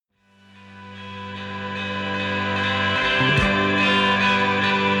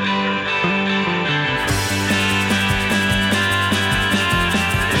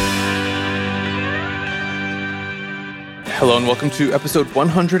Hello and welcome to episode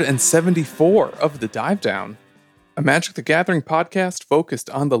 174 of The Dive Down, a Magic the Gathering podcast focused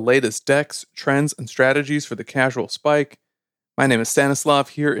on the latest decks, trends, and strategies for the casual spike. My name is Stanislav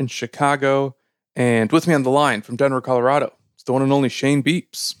here in Chicago, and with me on the line from Denver, Colorado, it's the one and only Shane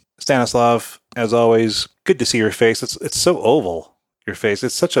Beeps. Stanislav, as always, good to see your face. It's so oval, your face.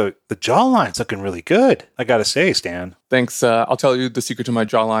 It's the jawline's looking really good, I gotta say, Stan. Thanks. I'll tell you the secret to my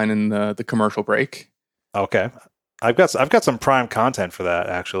jawline in the commercial break. Okay. I've got some prime content for that,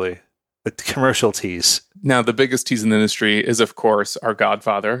 actually. The commercial tease. Now, the biggest tease in the industry is, of course, our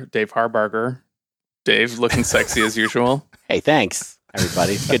godfather, Dave Harbarger. Dave, looking sexy as usual. Hey, thanks,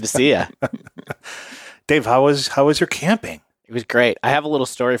 everybody. It's good to see you. Dave, how was your camping? It was great. I have a little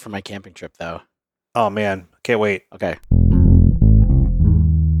story for my camping trip, though. Oh, man. Can't wait. Okay.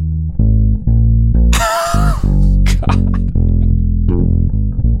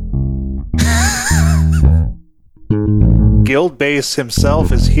 Guild Base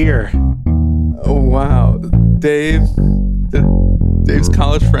himself is here. Oh, wow. Dave's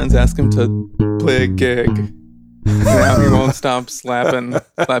college friends ask him to play a gig. Now he won't stop slapping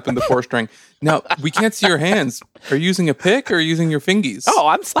the four string. Now, we can't see your hands. Are you using a pick or are you using your fingies? Oh,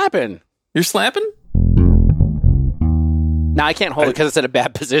 I'm slapping. You're slapping? Now, I can't hold it because it's in a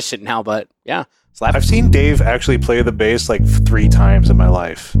bad position now, but yeah, slapping. I've seen Dave actually play the bass like 3 times in my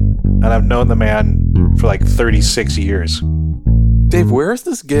life. And I've known the man for like 36 years. Dave, where is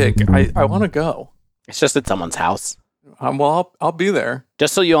this gig? I want to go. It's just at someone's house. Well, I'll be there.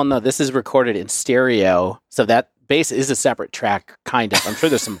 Just so you all know, this is recorded in stereo, so that bass is a separate track, kind of. I'm sure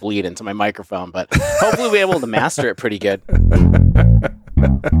there's some bleed into my microphone, but hopefully we'll be able to master it pretty good.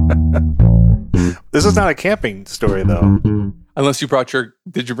 This is not a camping story, though. Unless you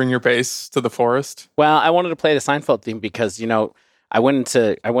did you bring your bass to the forest? Well, I wanted to play the Seinfeld theme because, I went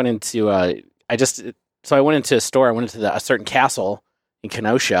into a store. I went into a certain castle in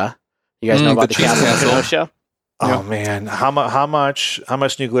Kenosha. You guys know about the castle in Kenosha? Oh, Yep. man. How much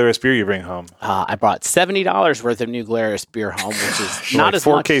New Glarus beer you bring home? I brought $70 worth of New Glarus beer home, which is not like as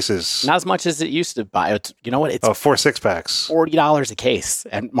 4 much, cases. not as much as it used to buy. You know what? It's 4 6-packs. $40 a case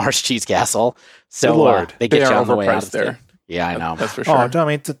at Marsh Cheese Castle. So Good Lord. they get They you are on the way out overpriced of there. Yeah, I know. That's for sure. Oh,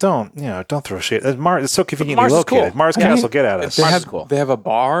 don't throw shit. It's so conveniently Mars is located. cool. Mars Castle, get at us. They Mars have, is cool. they have a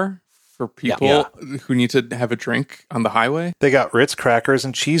bar for people Yeah. who need to have a drink on the highway. They got Ritz crackers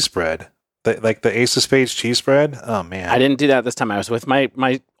and cheese spread. Like the Ace of Spades cheese spread. Oh, man. I didn't do that this time. I was with my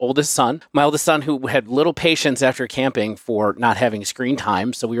oldest son. My oldest son, who had little patience after camping for not having screen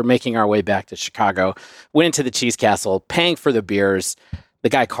time. So we were making our way back to Chicago. Went into the Cheese Castle, paying for the beers. The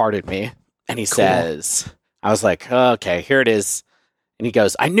guy carded me, and he says, I was like, okay, here it is. And he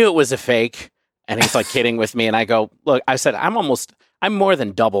goes, I knew it was a fake. And he's like kidding with me. And I go, look, I said, I'm more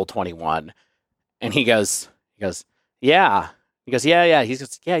than double 21. And he goes, yeah. He goes, yeah. He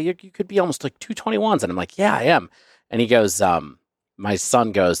goes, yeah, you could be almost like 221s. And I'm like, yeah, I am. And he goes, my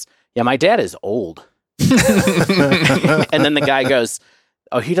son goes, yeah, my dad is old. And then the guy goes,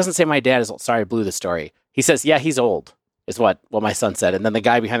 oh, he doesn't say my dad is old. Sorry, I blew the story. He says, yeah, he's old, is what my son said. And then the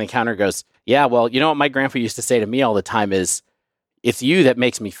guy behind the counter goes, yeah, well, you know what my grandpa used to say to me all the time is, it's you that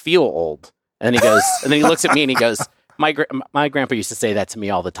makes me feel old. And then he goes, and then he looks at me and he goes, my grandpa used to say that to me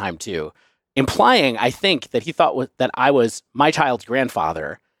all the time too. Implying, I think, that he thought that I was my child's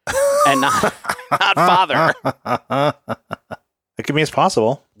grandfather and not father. It could be as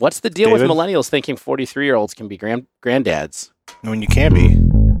possible. What's the deal David? with millennials thinking 43-year-olds can be granddads? When you can be.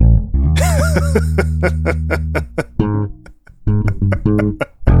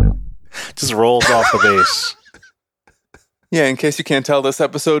 Just rolls off the base. Yeah, in case you can't tell, this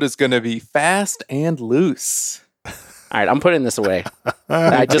episode is going to be fast and loose. All right, I'm putting this away.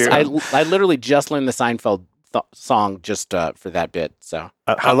 I literally just learned the Seinfeld song just for that bit. So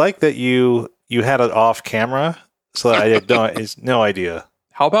I like that you had it off camera, so I had no idea.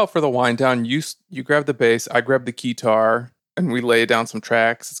 How about for the wind down? You grab the bass, I grab the guitar, and we lay down some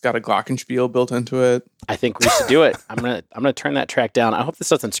tracks. It's got a glockenspiel built into it. I think we should do it. I'm gonna turn that track down. I hope this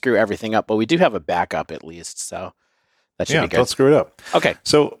doesn't screw everything up, but we do have a backup at least, so that should be good. Don't screw it up. Okay,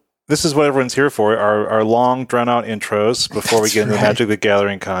 so this is what everyone's here for, our long, drawn-out intros before we get into Magic the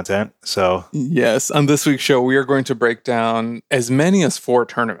Gathering content. So yes, on this week's show, we are going to break down as many as 4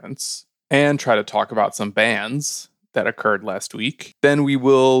 tournaments and try to talk about some bans that occurred last week. Then we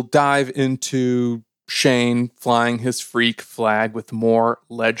will dive into Shane flying his freak flag with more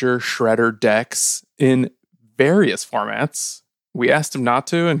Ledger Shredder decks in various formats. We asked him not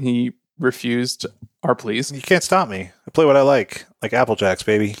to, and he refused our pleas. You can't stop me. I play what I like Apple Jacks,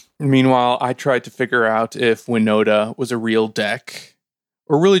 baby. Meanwhile, I tried to figure out if Winota was a real deck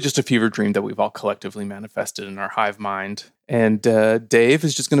or really just a fever dream that we've all collectively manifested in our hive mind. And Dave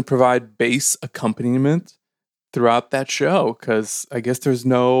is just going to provide bass accompaniment throughout that show, because I guess there's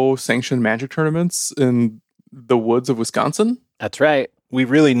no sanctioned Magic tournaments in the woods of Wisconsin. That's right. We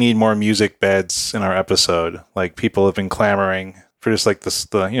really need more music beds in our episode. Like, people have been clamoring for just like this,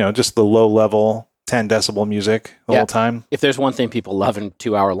 just the low level 10 decibel music the whole time. If there's one thing people love in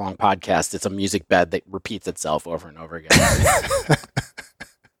 2-hour long podcasts, it's a music bed that repeats itself over and over again.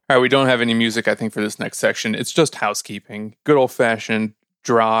 All right, we don't have any music, I think, for this next section. It's just housekeeping. Good old-fashioned,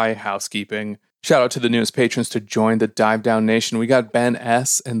 dry housekeeping. Shout out to the newest patrons to join the Dive Down Nation. We got Ben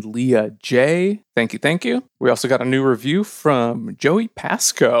S. and Leah J. Thank you, thank you. We also got a new review from Joey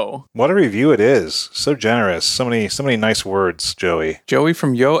Pasco. What a review it is. So generous. So many nice words, Joey. Joey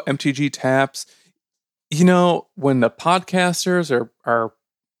from Yo MTG Taps. You know, when the podcasters are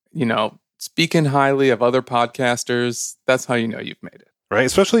speaking highly of other podcasters, that's how you know you've made it. Right?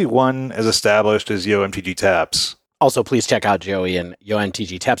 Especially one as established as Yo MTG Taps. Also, please check out Joey and Yo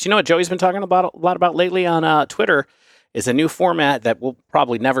MTG Taps. You know what Joey's been talking about a lot about lately on Twitter is a new format that we'll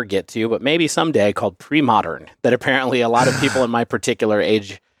probably never get to, but maybe someday, called Pre-Modern, that apparently a lot of people in my particular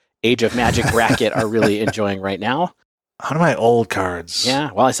age of Magic bracket are really enjoying right now. One of my old cards.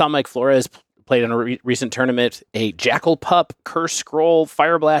 Yeah, well, I saw Mike Flores played in a recent tournament a Jackal Pup, Curse Scroll,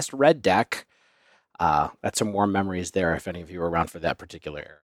 Fireblast Red deck. That's some warm memories there if any of you were around for that particular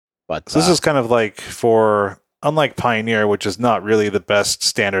era. But so this is kind of like unlike Pioneer, which is not really the best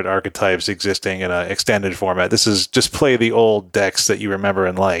standard archetypes existing in an extended format. This is just play the old decks that you remember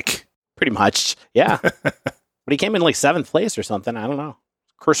and like. Pretty much, yeah. But he came in like 7th place or something. I don't know.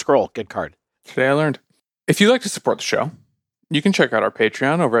 Curse Scroll, good card. Today I learned. If you'd like to support the show, you can check out our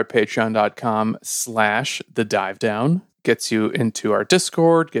Patreon over at patreon.com/thedivedown. Gets you into our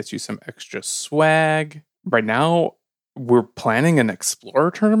Discord, gets you some extra swag. Right now, we're planning an Explorer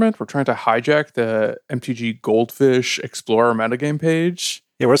tournament. We're trying to hijack the MTG Goldfish Explorer metagame page.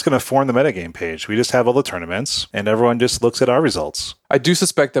 Yeah, we're just going to form the metagame page. We just have all the tournaments, and everyone just looks at our results. I do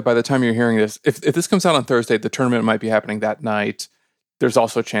suspect that by the time you're hearing this, if this comes out on Thursday, the tournament might be happening that night. There's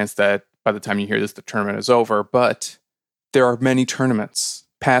also a chance that by the time you hear this, the tournament is over. But there are many tournaments,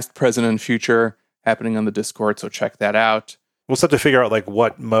 past, present, and future, happening on the Discord, so check that out. We'll just have to figure out like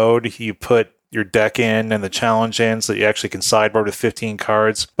what mode you put your deck in and the challenge in so that you actually can sideboard with 15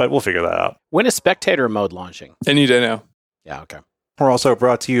 cards, but we'll figure that out. When is Spectator mode launching? Any day now. Yeah, okay. We're also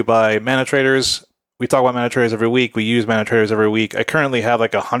brought to you by Mana Traders. We talk about Mana Traders every week. We use Mana Traders every week. I currently have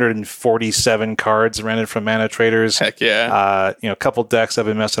like 147 cards rented from Mana Traders. Heck yeah. A couple decks I've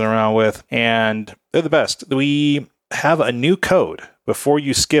been messing around with, and they're the best. We have a new code. Before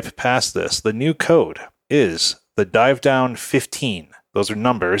you skip past this, the new code is the Dive Down 15. Those are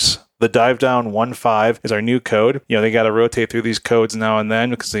numbers. The Dive Down 15 is our new code. You know, they got to rotate through these codes now and then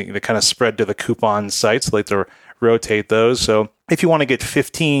because they kind of spread to the coupon sites. They like to rotate those. So if you want to get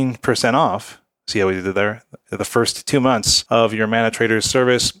 15% off, see how we did there? The first 2 months of your Mana Traders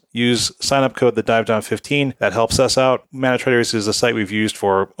service, use sign-up code the Dive Down 15. That helps us out. Mana Traders is a site we've used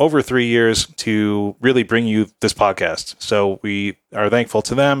for over 3 years to really bring you this podcast. So we are thankful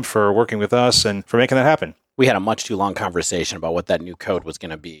to them for working with us and for making that happen. We had a much too long conversation about what that new code was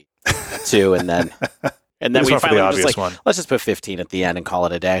going to be, too, and then we finally were just like, let's just put 15 at the end and call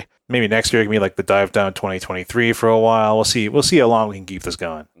it a day. Maybe next year it can be like the Dive Down 2023 for a while. We'll see how long we can keep this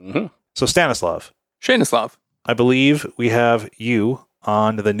going. Mm-hmm. So Stanislav. Shanislav. I believe we have you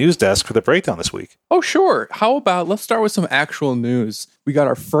on the news desk for the breakdown this week. Oh, sure. How about let's start with some actual news. We got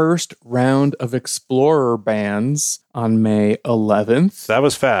our first round of Explorer bans on May 11th. That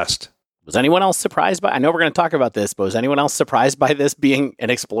was fast. Was anyone else surprised by? I know we're going to talk about this, but was anyone else surprised by this being an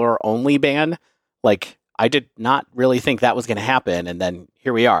Explorer-only ban? Like, I did not really think that was going to happen, and then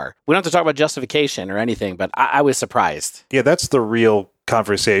here we are. We don't have to talk about justification or anything, but I was surprised. Yeah, that's the real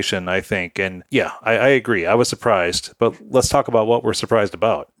conversation, I think. And yeah, I agree. I was surprised, but let's talk about what we're surprised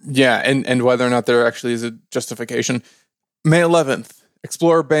about. Yeah, and whether or not there actually is a justification. May 11th,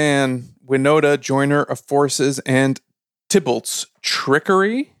 Explorer ban, Winota, Joiner of Forces, and Tybalt's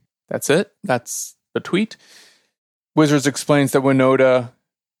Trickery. That's it. That's the tweet. Wizards explains that Winota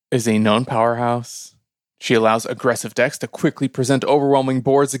is a known powerhouse. She allows aggressive decks to quickly present overwhelming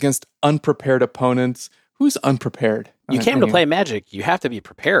boards against unprepared opponents. Who's unprepared? You came to play Magic. You have to be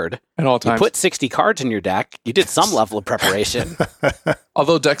prepared. At all times. You put 60 cards in your deck. You did some level of preparation.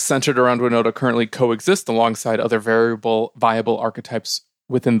 Although decks centered around Winota currently coexist alongside other viable archetypes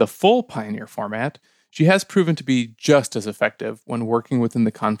within the full Pioneer format, she has proven to be just as effective when working within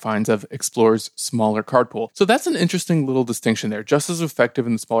the confines of Explorer's smaller card pool. So that's an interesting little distinction there. Just as effective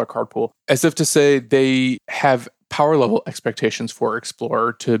in the smaller card pool. As if to say they have power level expectations for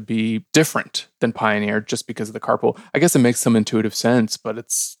Explorer to be different than Pioneer just because of the carpool. I guess it makes some intuitive sense, but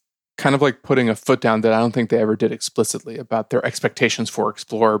it's kind of like putting a foot down that I don't think they ever did explicitly about their expectations for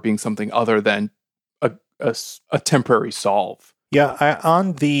Explorer being something other than a temporary solve. Yeah,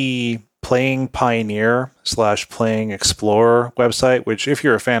 on the Playing Pioneer / Playing Explorer website, which if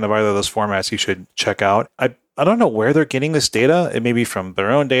you're a fan of either of those formats, you should check out. I don't know where they're getting this data. It may be from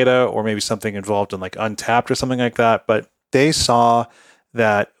their own data or maybe something involved in like Untapped or something like that. But they saw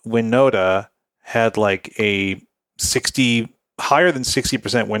that Winota had like a higher than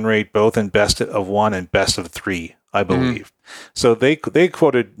 60% win rate, both in best of 1 and best of 3, I believe. So they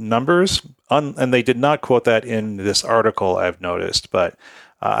quoted numbers, and they did not quote that in this article, I've noticed. But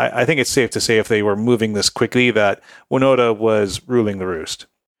I think it's safe to say if they were moving this quickly that Winota was ruling the roost.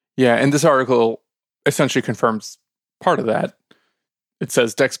 Yeah, and this article essentially confirms part of that. It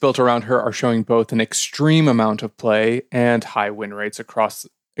says decks built around her are showing both an extreme amount of play and high win rates across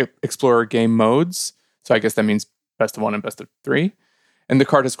Explorer game modes. So I guess that means best of 1 and best of 3. And the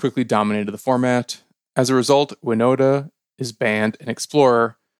card has quickly dominated the format. As a result, Winota is banned in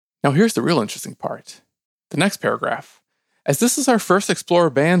Explorer. Now here's the real interesting part. The next paragraph. As this is our first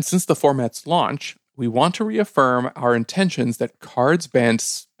Explorer ban since the format's launch, we want to reaffirm our intentions that cards banned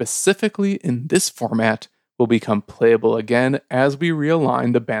specifically in this format will become playable again as we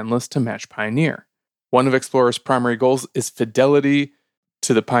realign the ban list to match Pioneer. One of Explorer's primary goals is fidelity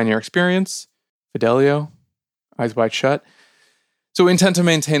to the Pioneer experience. Fidelio, eyes wide shut. So we intend to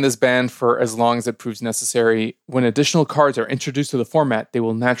maintain this ban for as long as it proves necessary. When additional cards are introduced to the format, they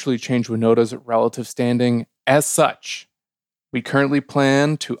will naturally change Winota's relative standing. As such, we currently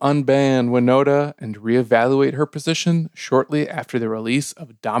plan to unban Winota and reevaluate her position shortly after the release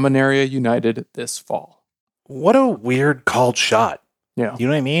of Dominaria United this fall. What a weird called shot. Yeah. You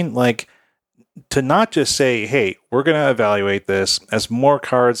know what I mean? Like, to not just say, hey, we're going to evaluate this as more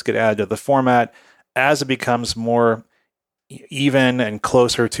cards get added to the format, as it becomes more even and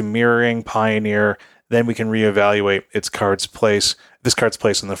closer to mirroring Pioneer, then we can reevaluate this card's place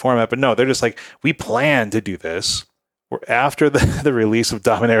in the format. But no, they're just like, we plan to do this after the release of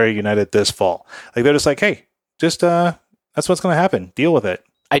Dominaria United this fall. Like, they're just like, hey, just that's what's going to happen. Deal with it.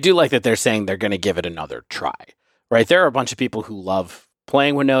 I do like that they're saying they're going to give it another try, right? There are a bunch of people who love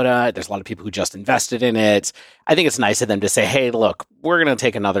playing Winota. There's a lot of people who just invested in it. I think it's nice of them to say, hey, look, we're going to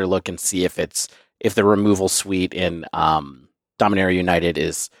take another look and see if the removal suite in Dominaria United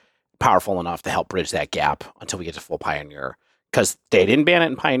is powerful enough to help bridge that gap until we get to full Pioneer, because they didn't ban it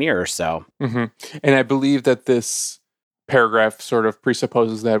in Pioneer. So, And I believe that this paragraph sort of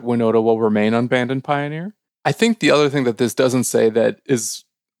presupposes that Winota will remain unbanned in Pioneer. I think the other thing that this doesn't say that is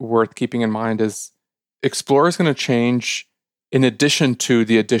worth keeping in mind is Explorer is going to change in addition to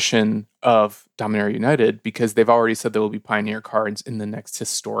the addition of Dominaria United, because they've already said there will be Pioneer cards in the next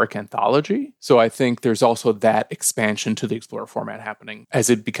historic anthology. So I think there's also that expansion to the Explorer format happening as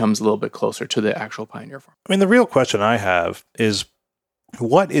it becomes a little bit closer to the actual Pioneer format. I mean, the real question I have is,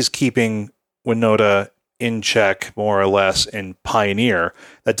 what is keeping Winota in check, more or less, in Pioneer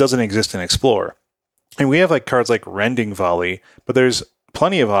that doesn't exist in Explorer? And we have like cards like Rending Volley, but there's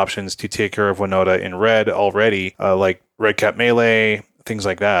plenty of options to take care of Winota in red already, like Red Cap Melee, things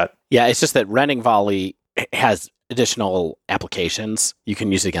like that. Yeah, it's just that Rending Volley has additional applications. You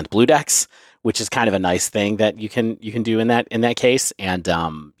can use it against blue decks, which is kind of a nice thing that you can do in that case. And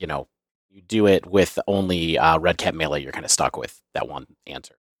you do it with only Red Cap Melee, you're kind of stuck with that one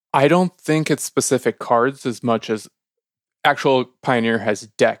answer. I don't think it's specific cards as much as actual Pioneer has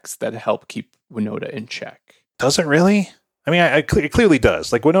decks that help keep Winota in check. Does it really? I mean, it clearly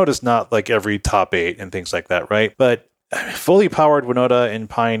does. Like, Winota's not like every top 8 and things like that, right? But fully powered Winota in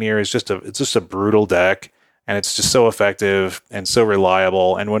Pioneer is just a brutal deck, and it's just so effective and so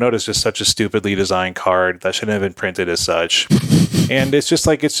reliable. And Winota's just such a stupidly designed card that shouldn't have been printed as such. And it's just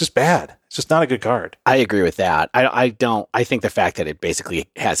bad. It's just not a good card. I agree with that. I think the fact that it basically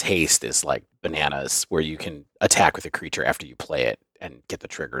has haste is like bananas, where you can attack with a creature after you play it and get the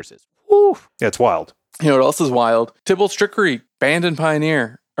triggers is woo. Yeah, it's wild. You know what else is wild? Tybalt's Trickery, banned in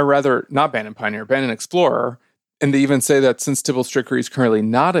Pioneer, or rather, not banned in Pioneer, banned in Explorer. And they even say that since Tybalt's Trickery is currently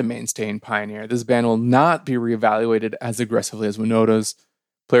not a mainstay in Pioneer, this ban will not be reevaluated as aggressively as Winota's.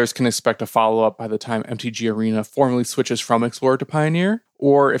 Players can expect a follow-up by the time MTG Arena formally switches from Explorer to Pioneer,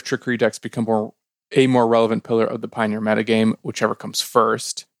 or if Trickery decks become a more relevant pillar of the Pioneer metagame, whichever comes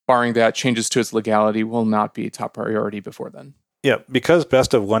first. Barring that, changes to its legality will not be a top priority before then. Yeah, because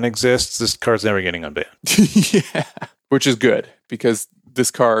Best of 1 exists, this card's never getting unbanned. Yeah, which is good, because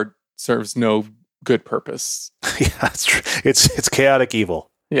this card serves no good purpose. Yeah, that's true. It's chaotic evil.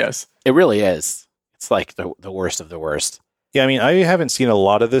 Yes. It really is. It's like the worst of the worst. Yeah, I mean, I haven't seen a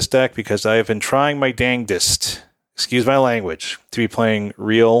lot of this deck because I have been trying my dangdest, excuse my language, to be playing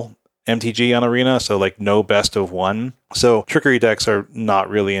real MTG on Arena, so like no best of one. So trickery decks are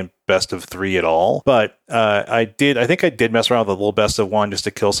not really in best of three at all. But I think I did mess around with a little best of one just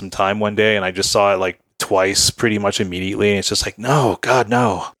to kill some time one day, and I just saw it like twice pretty much immediately, and it's just like, no, God,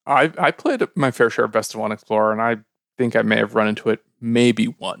 no. I played my fair share of Best of One Explorer, and I think I may have run into it maybe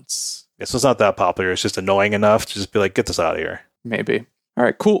once. Yeah, so it's not that popular. It's just annoying enough to just be like, get this out of here. Maybe. All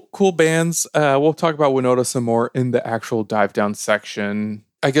right, cool bands. We'll talk about Winota some more in the actual dive down section.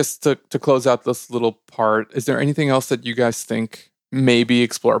 I guess to close out this little part, is there anything else that you guys think maybe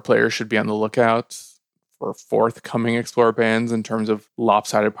Explorer players should be on the lookout for forthcoming Explorer bands in terms of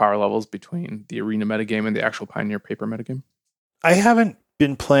lopsided power levels between the Arena metagame and the actual Pioneer paper metagame? I've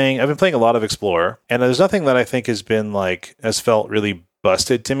been playing a lot of Explorer, and there's nothing that I think has felt really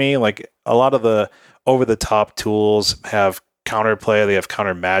busted to me. Like a lot of the over-the-top tools have counterplay, they have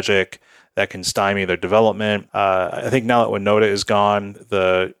counter magic that can stymie their development. I think now that Winota is gone,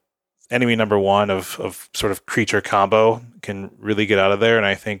 the enemy number one of sort of creature combo can really get out of there, and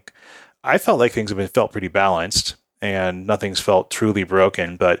I felt like things have felt pretty balanced, and nothing's felt truly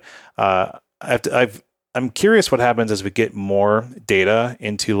broken. But I'm curious what happens as we get more data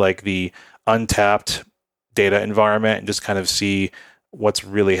into like the untapped data environment and just kind of see what's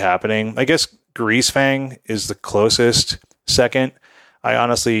really happening. I guess Greasefang is the closest second. I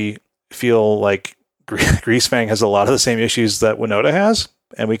honestly feel like Greasefang has a lot of the same issues that Winota has,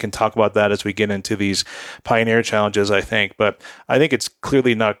 and we can talk about that as we get into these Pioneer challenges, I think. But I think it's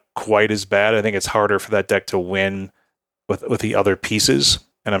clearly not quite as bad. I think it's harder for that deck to win with the other pieces,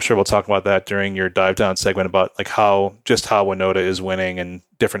 and I'm sure we'll talk about that during your dive down segment about like how Winota is winning and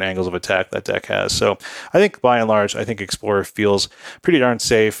different angles of attack that deck has. So I think by and large, I think Explorer feels pretty darn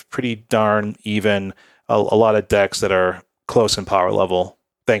safe, pretty darn even. A lot of decks that are close in power level,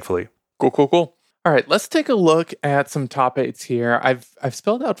 thankfully. Cool. All right, let's take a look at some top 8s here. I've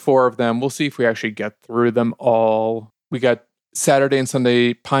spelled out 4 of them. We'll see if we actually get through them all. We got Saturday and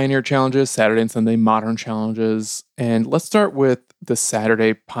Sunday Pioneer challenges, Saturday and Sunday Modern challenges. And let's start with the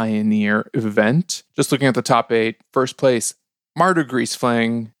Saturday Pioneer event. Just looking at the top 8, first place, Mardu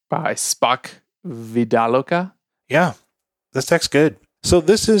Greasefang by Spock Vidaloka. Yeah, this deck's good. So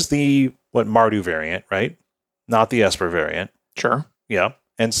this is the Mardu variant, right? Not the Esper variant. Sure. Yeah.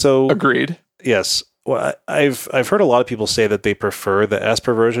 And so agreed. Yes. Well, I've heard a lot of people say that they prefer the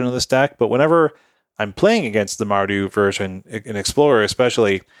Esper version of this deck, but whenever I'm playing against the Mardu version in Explorer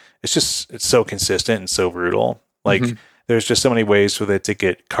especially, it's so consistent and so brutal. Like there's just so many ways with it to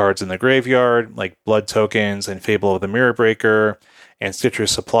get cards in the graveyard, like Blood Tokens and Fable of the Mirror Breaker and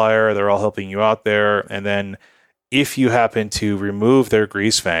Citrus Supplier. They're all helping you out there. And then if you happen to remove their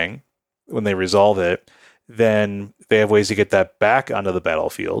Greasefang when they resolve it, then they have ways to get that back onto the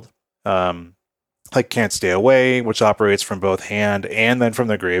battlefield. Like Can't Stay Away, which operates from both hand and then from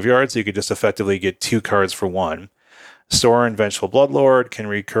the graveyard, so you could just effectively get 2 cards for 1. Sorin, Vengeful Bloodlord, can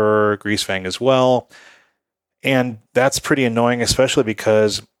recur Greasefang as well. And that's pretty annoying, especially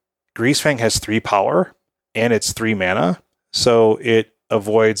because Greasefang has 3 power and it's 3 mana. So it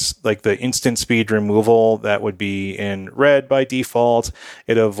avoids like the instant speed removal that would be in red by default.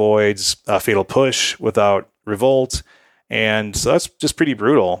 It avoids Fatal Push without Revolt. And so that's just pretty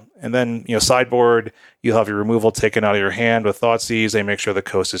brutal. And then, sideboard, you'll have your removal taken out of your hand with Thoughtseize. They make sure the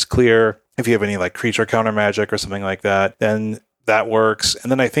coast is clear. If you have any like creature counter magic or something like that, then that works. And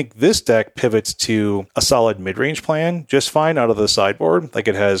then I think this deck pivots to a solid mid-range plan just fine out of the sideboard. Like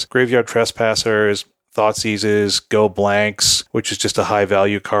it has Graveyard Trespassers, Thoughtseizes, Go Blanks, which is just a high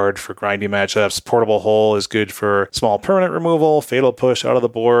value card for grindy matchups. Portable Hole is good for small permanent removal. Fatal Push out of the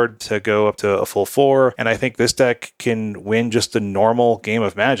board to go up to a full 4. And I think this deck can win just a normal game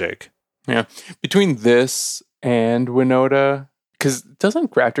of Magic. Yeah. Between this and Winota, because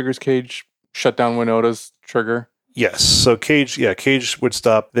doesn't Grafdigger's Cage shut down Winota's trigger? Yes. So Cage would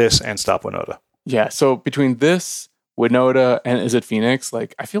stop this and stop Winota. Yeah. So between this, Winota, and is it Phoenix?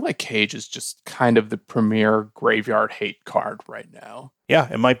 Like, I feel like Cage is just kind of the premier graveyard hate card right now.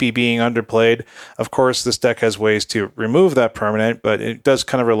 Yeah, it might be being underplayed. Of course, this deck has ways to remove that permanent, but it does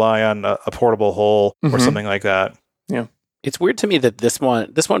kind of rely on a portable hole or something like that. Yeah. It's weird to me that this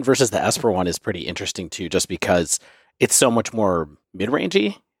one versus the Esper one is pretty interesting too, just because it's so much more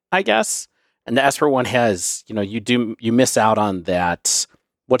mid-rangey, I guess. And the Esper one has, you miss out on that.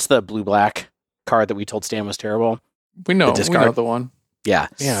 What's the blue-black card that we told Stan was terrible? We know the one. Yeah.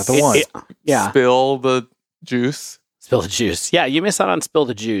 Yeah, the one. Yeah. Spill the juice. Spill the juice. Yeah, you miss out on Spill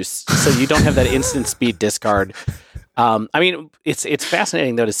the Juice. So you don't have that instant speed discard I mean, it's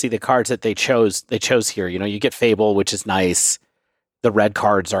fascinating though to see the cards that they chose here. You know, you get Fable, which is nice. The red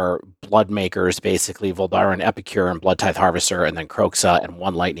cards are Blood Makers, basically Voldaren Epicure and Blood Tithe Harvester, and then Kroxa and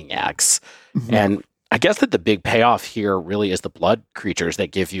one Lightning Axe. Mm-hmm. And I guess that the big payoff here really is the blood creatures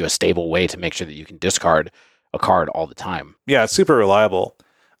that give you a stable way to make sure that you can discard a card all the time. Yeah, it's super reliable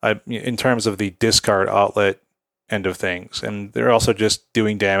in terms of the discard outlet end of things. And they're also just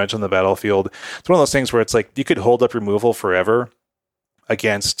doing damage on the battlefield. It's one of those things where it's like you could hold up removal forever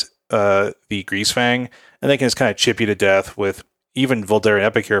against the Greasefang, and they can just kind of chip you to death with even Voldaren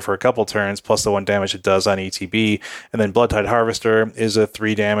Epicure for a couple turns, plus the 1 damage it does on ETB. And then Blood Tithe Harvester is a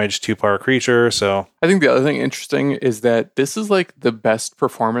 3 damage, 2-power creature. So I think the other thing interesting is that this is like the best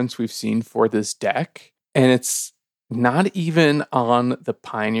performance we've seen for this deck. And it's not even on the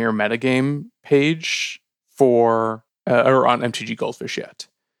Pioneer metagame page for, or on MTG Goldfish yet.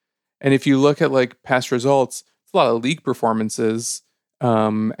 And if you look at like past results, it's a lot of league performances.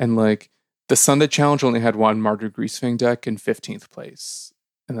 And like, the Sunday Challenge only had one Mardu Greasefang deck in 15th place.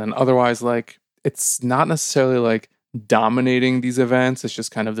 And then otherwise, like, it's not necessarily like dominating these events. It's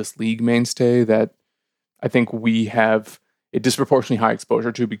just kind of this league mainstay that I think we have a disproportionately high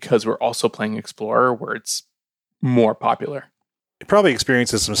exposure to because we're also playing Explorer, where it's more popular. It probably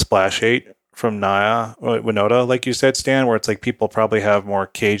experiences some splash hate from Naya or Winota, like you said, Stan, where it's like people probably have more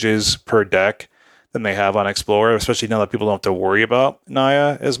cages per deck than they have on Explorer, especially now that people don't have to worry about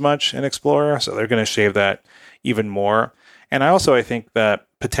Naya as much in Explorer. So they're going to shave that even more. And I think that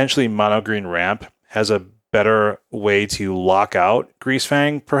potentially Mono Green Ramp has a better way to lock out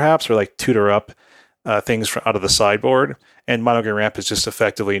Greasefang, perhaps, or like tutor up things out of the sideboard. And Mono Green Ramp is just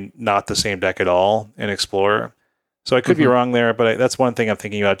effectively not the same deck at all in Explorer. So I could be wrong there, but that's one thing I'm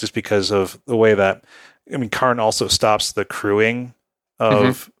thinking about just because of the way that, I mean, Karn also stops the crewing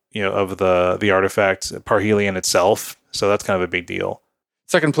of of the artifact Parhelion itself. So that's kind of a big deal.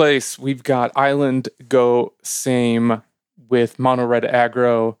 Second place, we've got Island Go Same with Mono Red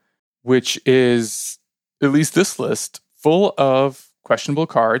Aggro, which is, at least this list, full of questionable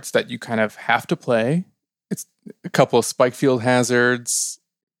cards that you kind of have to play. It's a couple of Spikefield Hazards,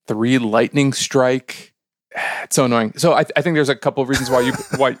 3 Lightning Strike. It's so annoying. So I think there's a couple of reasons why you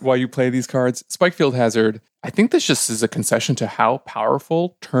why you play these cards. Spikefield Hazard, I think this just is a concession to how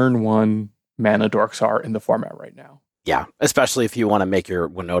powerful turn 1 mana dorks are in the format right now. Yeah, especially if you want to make your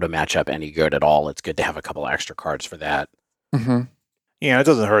Winota matchup any good at all. It's good to have a couple extra cards for that. Mm-hmm. Yeah, it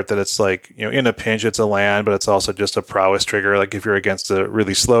doesn't hurt that it's like, in a pinch it's a land, but it's also just a prowess trigger. Like if you're against a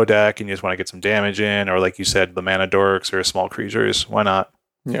really slow deck and you just want to get some damage in, or like you said, the mana dorks or small creatures, why not?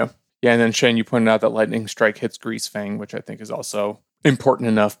 Yeah. Yeah, and then Shane, you pointed out that Lightning Strike hits Greasefang, which I think is also important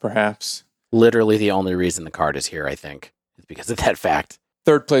enough, perhaps. Literally the only reason the card is here, I think, is because of that fact.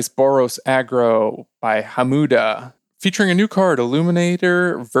 Third place, Boros Aggro by Hamuda, featuring a new card,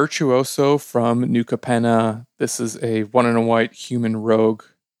 Illuminator Virtuoso from New Capenna. This is a 1-and-a-white human rogue,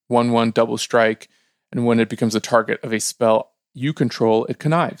 1/1 double strike, and when it becomes a target of a spell you control, it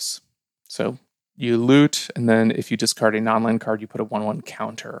connives. So you loot, and then if you discard a non-land card, you put a 1/1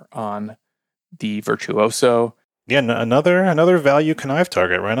 counter on the Virtuoso. Yeah, another value connive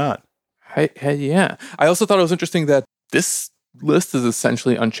target. Why not? Hey, yeah. I also thought it was interesting that this list is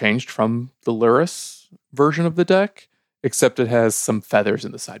essentially unchanged from the Lurrus version of the deck, except it has some feathers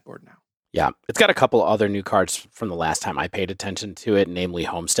in the sideboard now. Yeah, it's got a couple other new cards from the last time I paid attention to it, namely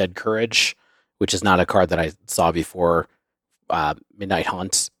Homestead Courage, which is not a card that I saw before Midnight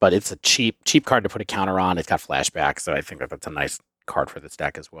Hunt, but it's a cheap card to put a counter on. It's got flashback, so I think that's a nice card for this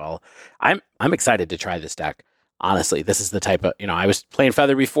deck as well. I'm excited to try this deck. Honestly, this is the type of, I was playing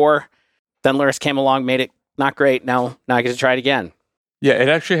Feather before, then Lurrus came along, made it not great. Now I get to try it again. Yeah, it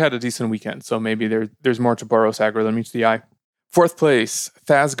actually had a decent weekend, so maybe there's more to Boros Aggro than meets the eye. Fourth place,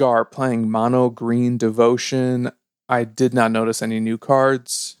 Thasgar playing Mono Green Devotion. I did not notice any new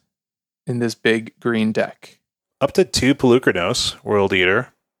cards in this big green deck. Up to 2 Pelucranos, World Eater.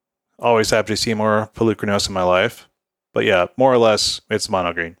 Always happy to see more Pelucranos in my life. But yeah, more or less, it's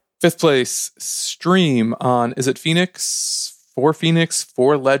mono green. Fifth place, Stream on, is it Phoenix? 4 Phoenix,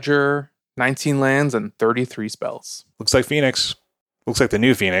 4 Ledger, 19 lands, and 33 spells. Looks like Phoenix. Looks like the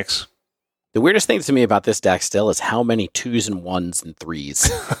new Phoenix. The weirdest thing to me about this deck still is how many 2s and 1s and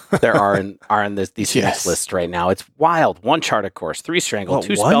 3s there are in these Phoenix lists right now. It's wild. 1 Charted Course, 3 Strangle,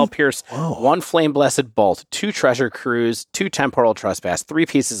 2 Spell Pierce, 1 Flame Blessed Bolt, 2 Treasure Cruise, 2 Temporal Trespass, 3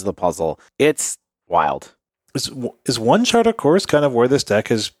 pieces of the puzzle. It's wild. Is 1 Charted Course kind of where this deck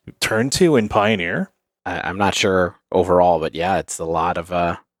has turned to in Pioneer? I'm not sure overall, but yeah, it's a lot of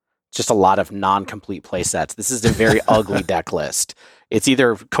just a lot of non-complete play sets. This is a very ugly deck list. It's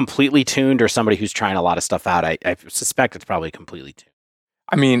either completely tuned or somebody who's trying a lot of stuff out. I suspect it's probably completely tuned.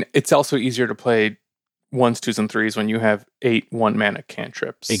 I mean, it's also easier to play 1s, 2s, and 3s when you have 8 1-mana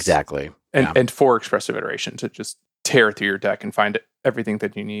cantrips. Exactly. And 4 expressive iteration to just tear through your deck and find everything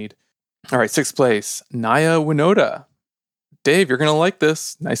that you need. All right, 6th place, Naya Winota. Dave, you're going to like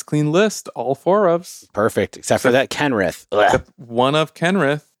this. Nice clean list, all 4 ofs. Perfect, except for that Kenrith. Except 1 of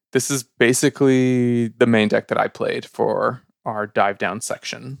Kenrith. This is basically the main deck that I played for our dive down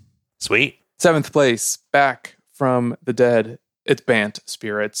section. Sweet. 7th place, back from the dead, it's Bant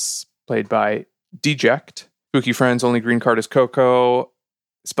Spirits, played by Deject. Spooky Friends, only green card is Coco.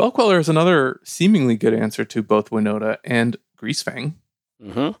 Spellqueller is another seemingly good answer to both Winota and Greasefang.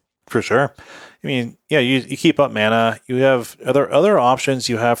 Mm-hmm. For sure. I mean, yeah, you keep up mana. You have other options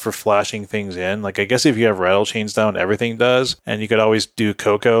you have for flashing things in. Like, I guess if you have Rattle Chains down, everything does. And you could always do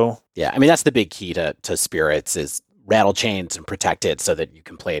Coco. Yeah, I mean, that's the big key to Spirits is Rattle Chains and protect it so that you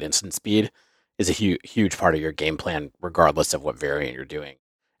can play at instant speed is a huge part of your game plan, regardless of what variant you're doing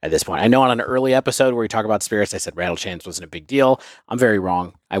at this point. I know on an early episode where we talk about Spirits, I said Rattle Chains wasn't a big deal. I'm very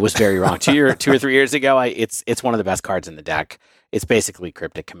wrong. I was very wrong. 2 or 3 years ago, it's one of the best cards in the deck. It's basically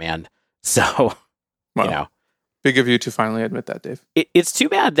Cryptic Command. So, Well, big of you to finally admit that, Dave. It's too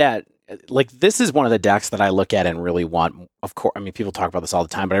bad that, like, this is one of the decks that I look at and really want, of course, I mean, people talk about this all the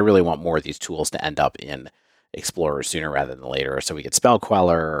time, but I really want more of these tools to end up in Explorer sooner rather than later. So we get Spell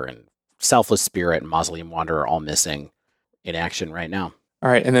Queller and Selfless Spirit and Mausoleum Wanderer all missing in action right now. All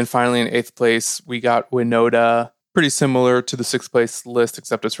right, and then finally in 8th place, we got Winota. Pretty similar to the 6th place list,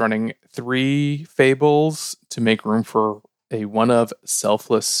 except it's running 3 Fables to make room for a 1 of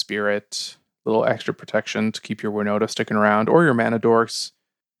Selfless Spirit, little extra protection to keep your Winota sticking around, or your Mana Dorks,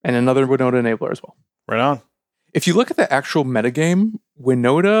 and another Winota enabler as well. Right on. If you look at the actual metagame,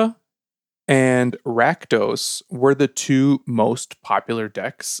 Winota and Rakdos were the 2 most popular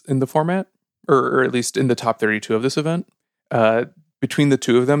decks in the format, or at least in the top 32 of this event. Between the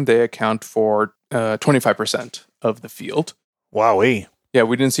 2 of them, they account for 25% of the field. Wowee. Yeah,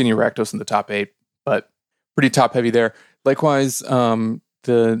 we didn't see any Rakdos in the top 8, but pretty top heavy there. Likewise,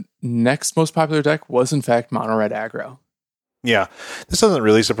 the next most popular deck was in fact Mono Red Aggro. Yeah, this doesn't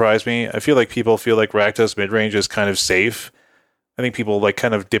really surprise me. I feel like people feel like Rakdos midrange is kind of safe. I think people like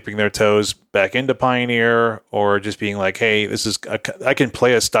kind of dipping their toes back into Pioneer or just being like, hey, I can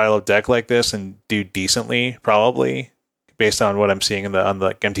play a style of deck like this and do decently, probably, based on what I'm seeing on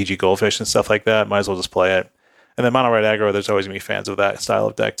the MTG Goldfish and stuff like that. Might as well just play it. And then Mono Red Aggro, there's always going to be fans of that style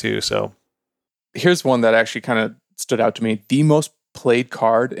of deck too. So here's one that actually kind of stood out to me. The most played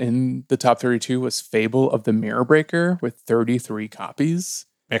card in the top 32 was Fable of the Mirror Breaker with 33 copies.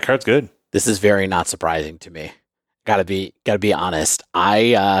 That card's good. This is very not surprising to me. Gotta be honest.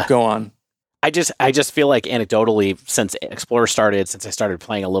 Go on. I just feel like anecdotally, since Explorer started, since I started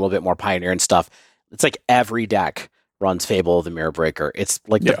playing a little bit more Pioneer and stuff, it's like every deck runs Fable of the Mirror Breaker. It's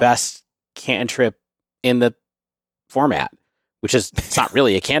like the best cantrip in the format, which is it's not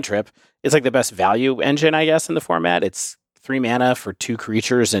really a cantrip. It's like the best value engine, I guess, in the format. It's 3 mana for 2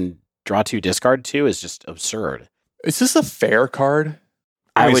 creatures and draw 2, discard 2 is just absurd. Is this a fair card?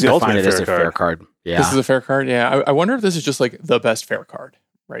 I would define it as a fair card. Yeah. This is a fair card? Yeah. I wonder if this is just like the best fair card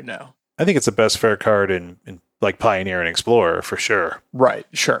right now. I think it's the best fair card in like Pioneer and Explorer for sure. Right.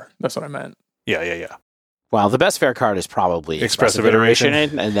 Sure. That's what I meant. Yeah. Well, the best fair card is probably Expressive Iteration.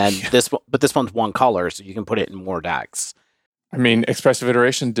 And then this one's 1 color, so you can put it in more decks. I mean, Expressive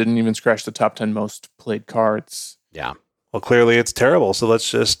Iteration didn't even scratch the top 10 most played cards. Yeah. Well, clearly it's terrible, so let's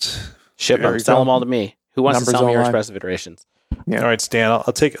just ship them, sell them all to me. Who wants to sell me your Expressive Iterations? Yeah. All right, Stan,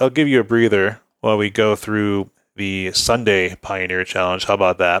 I'll give you a breather while we go through the Sunday Pioneer Challenge. How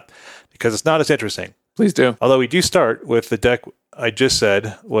about that? Because it's not as interesting. Please do. Although we do start with the deck I just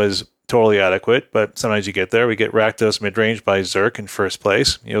said was totally adequate, but sometimes you get there. We get Rakdos midrange by Zerk in first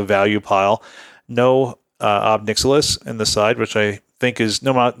place. Value pile. No Ob Nixilis in the side, which I think is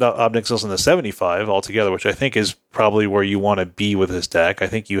no Ob Nixilis in the 75 altogether, which I think is probably where you want to be with this deck. I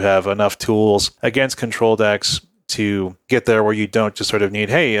think you have enough tools against control decks to get there where you don't just sort of need,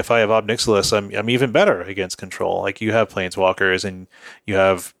 hey, if I have Ob Nixilis, I'm even better against control. Like you have Planeswalkers and you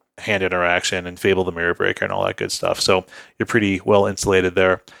have hand interaction and Fable the Mirror Breaker and all that good stuff. So you're pretty well insulated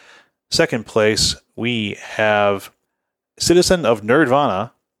there. Second place, we have Citizen of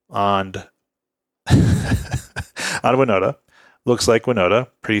Nerdvana on Winota. Looks like Winota,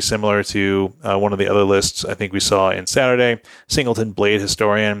 pretty similar to one of the other lists I think we saw in Saturday. Singleton Blade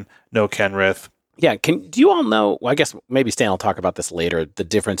Historian, no Kenrith. Yeah, do you all know, well, I guess maybe Stan will talk about this later, the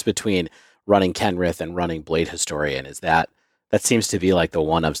difference between running Kenrith and running Blade Historian is that seems to be like the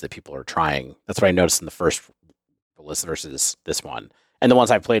one-ofs that people are trying. That's what I noticed in the first list versus this one. And the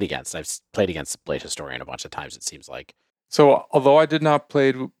ones I've played against Blade Historian a bunch of times, it seems like. So although I did not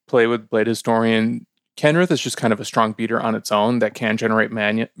play with Blade Historian, Kenrith is just kind of a strong beater on its own that can generate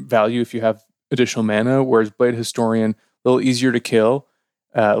value if you have additional mana, whereas Blade Historian, a little easier to kill,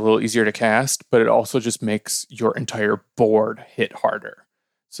 a little easier to cast, but it also just makes your entire board hit harder.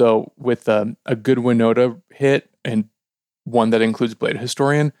 So with a good Winota hit and one that includes Blade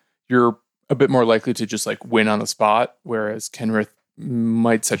Historian, you're a bit more likely to just like win on the spot, whereas Kenrith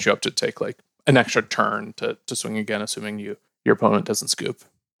might set you up to take like an extra turn to swing again, assuming your opponent doesn't scoop.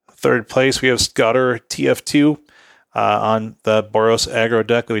 Third place, we have Scouter TF2 on the Boros aggro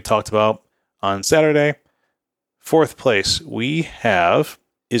deck that we talked about on Saturday. Fourth place, we have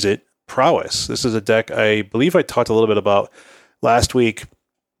Izzet Prowess. This is a deck I believe I talked a little bit about last week,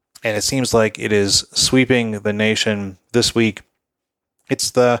 and it seems like it is sweeping the nation this week.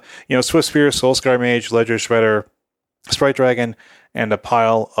 It's the Swift Spear, Soulscar Mage, Ledger Shredder, Sprite Dragon, and a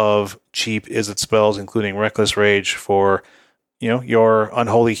pile of cheap Izzet spells, including Reckless Rage for your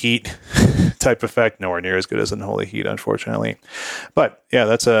Unholy Heat type effect. Nowhere near as good as Unholy Heat, unfortunately. But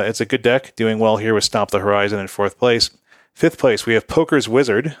yeah, it's a good deck. Doing well here with Stomp the Horizon in fourth place. Fifth place, we have Poker's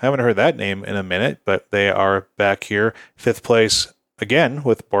Wizard. I haven't heard that name in a minute, but they are back here. Fifth place, again,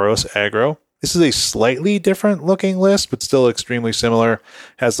 with Boros Aggro. This is a slightly different looking list, but still extremely similar.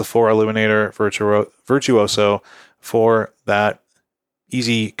 Has the 4 Illuminator Virtuoso for that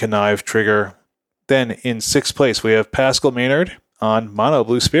easy connive trigger. Then in sixth place, we have Pascal Maynard on Mono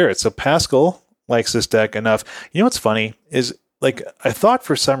Blue Spirit. So Pascal likes this deck enough. You know what's funny is, like, I thought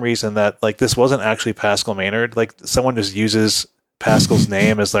for some reason that like this wasn't actually Pascal Maynard. Like someone just uses Pascal's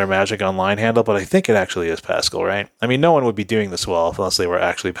name as their Magic Online handle, but I think it actually is Pascal, right? I mean, no one would be doing this well unless they were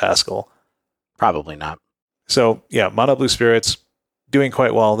actually Pascal. Probably not. So yeah, Mono Blue Spirits doing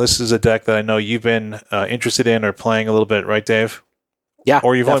quite well. This is a deck that I know you've been interested in or playing a little bit, right, Dave? Yeah,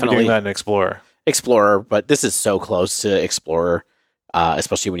 or you've definitely. only been doing that in Explorer. But this is so close to Explorer,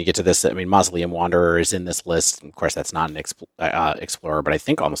 especially when you get to this. I mean, Mausoleum Wanderer is in this list. Of course, that's not an Explorer, but I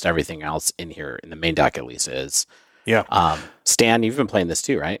think almost everything else in here, in the main deck at least, is. Yeah. Stan, you've been playing this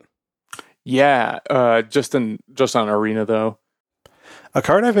too, right? Yeah, just on Arena though. A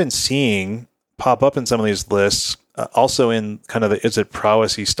card I've been seeing pop up in some of these lists, also in kind of the Izzet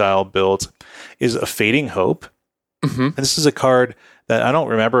Prowess-y style build, is a Fading Hope. Mm-hmm. And this is a card that I don't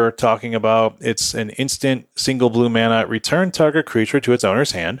remember talking about. It's an instant single blue mana, return target creature to its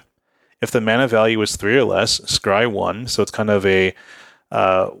owner's hand. If the mana value is 3 or less, scry 1. So it's kind of a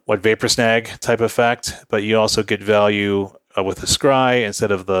Vapor Snag type effect, but you also get value with a scry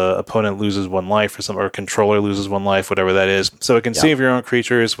instead of the opponent loses 1 life or controller loses 1 life, whatever that is. So it can save your own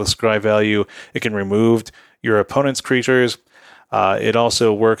creatures with scry value. It can remove your opponent's creatures. It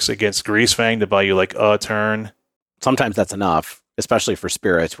also works against Greasefang to buy you like a turn. Sometimes that's enough, especially for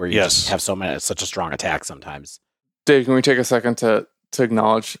spirits where you just have such a strong attack sometimes. Dave, can we take a second to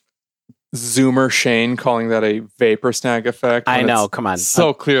acknowledge Zoomer Shane calling that a Vapor Snag effect? I know, come on.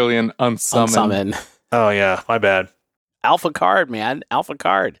 So clearly an unsummon. Oh yeah, my bad. Alpha card, man. Alpha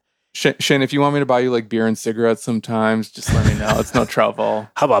card. Shane, if you want me to buy you like beer and cigarettes sometimes, just let me know. It's no trouble.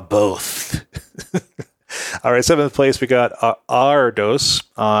 How about both? All right, 7th place, we got Ardos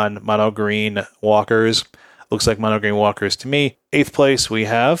on Mono Green Walkers. Looks like Mono Green Walkers to me. 8th place, we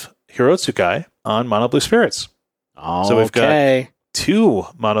have Hirotsukai on Mono Blue Spirits. Okay. So we've got 2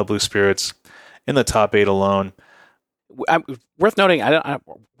 Mono Blue Spirits in the top 8 alone. Worth noting,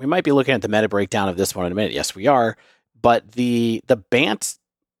 we might be looking at the meta breakdown of this one in a minute. Yes, we are. But the Bant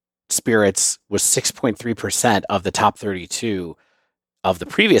Spirits was 6.3% of the top 32 of the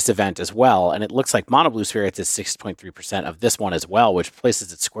previous event as well. And it looks like Mono Blue Spirits is 6.3% of this one as well, which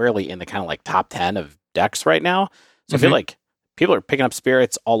places it squarely in the kind of like top 10 of decks right now. So I feel like people are picking up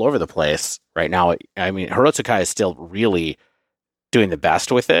spirits all over the place right now. I mean, Hirotsukai is still really doing the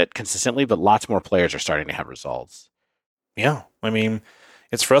best with it consistently, but lots more players are starting to have results. Yeah. I mean,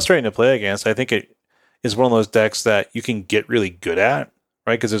 it's frustrating to play against. I think it is one of those decks that you can get really good at,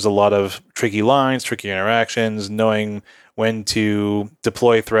 right? Because there's a lot of tricky lines, tricky interactions, knowing when to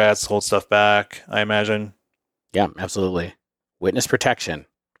deploy threats, hold stuff back, I imagine. Yeah, absolutely. Witness protection.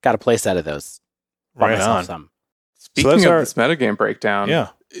 Got a play set of those. Right on. Speaking of this metagame breakdown, yeah,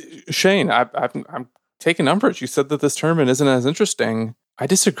 Shane, I'm taking umbrage. You said that this tournament isn't as interesting. I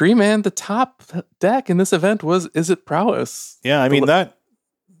disagree, man. The top deck in this event was Izzet Prowess. Yeah, I mean that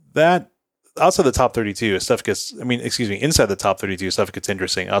outside the top 32 stuff gets. I mean, excuse me, inside the top 32 stuff gets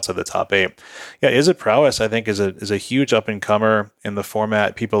interesting. Outside the top 8, yeah, Izzet Prowess I think is a huge up and comer in the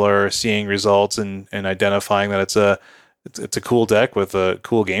format. People are seeing results and identifying that it's a cool deck with a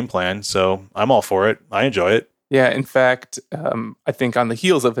cool game plan. So I'm all for it. I enjoy it. Yeah, in fact, I think on the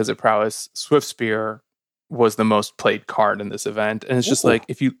heels of Visit Prowess, Swiftspear was the most played card in this event. And it's just like,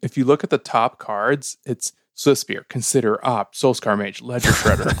 if you look at the top cards, it's Swiftspear, Consider, Op, Soulscar Mage, Ledger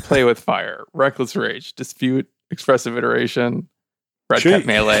Shredder, Play with Fire, Reckless Rage, Dispute, Expressive Iteration, Red Cat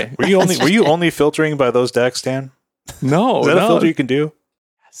Melee. Were you only filtering by those decks, Dan? No. Is that a filter you can do?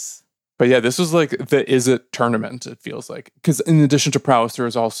 Yes. But yeah, this was like the Is It tournament, it feels like. Because in addition to Prowess, there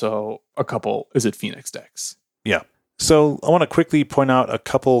was also a couple Is It Phoenix decks. Yeah. So I want to quickly point out a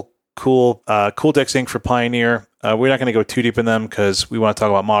couple cool decks for Pioneer. We're not going to go too deep in them because we want to talk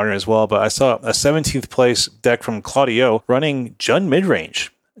about Modern as well. But I saw a 17th place deck from Claudio running Jund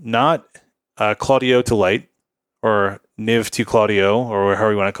midrange, not Claudio to Light or Niv to Claudio or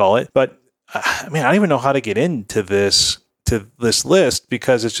however you want to call it. But I mean, I don't even know how to get into this list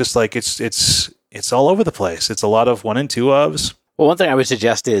because it's just like it's all over the place. It's a lot of 1 and 2 ofs. Well, one thing I would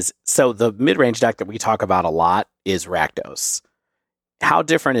suggest is, so the mid-range deck that we talk about a lot is Rakdos. How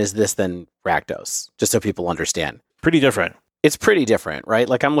different is this than Rakdos? Just so people understand. Pretty different. It's pretty different, right?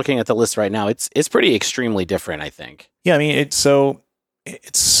 Like I'm looking at the list right now. It's pretty extremely different, I think. Yeah, I mean, it's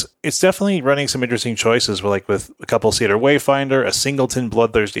definitely running some interesting choices with a couple Cedar Wayfinder, a Singleton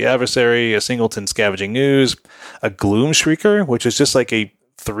Bloodthirsty Adversary, a Singleton Scavenging Ooze, a Gloom Shrieker, which is just like a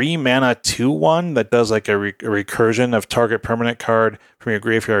 3 mana 2/1 that does like a recursion of target permanent card from your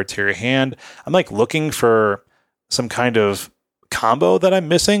graveyard to your hand. I'm like looking for some kind of combo that I'm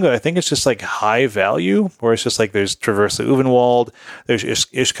missing, but I think it's just like high value, where it's just like there's Traverse the Uvenwald, there's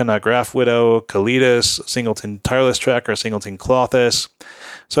Ishkana Graph Widow, Kalidas, Singleton Tireless Tracker, Singleton Klothys.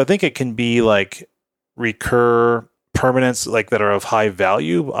 So I think it can be like recur permanents like that are of high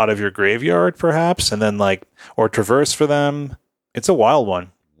value out of your graveyard, perhaps, and then like or traverse for them. It's a wild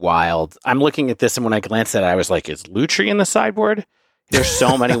one. Wild. I'm looking at this, and when I glanced at it, I was like, is Lutri in the sideboard? There's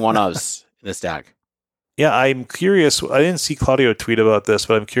so many one-ofs in this deck. Yeah, I'm curious. I didn't see Claudio tweet about this,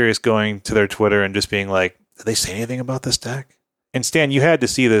 but I'm curious going to their Twitter and just being like, did they say anything about this deck? And Stan, you had to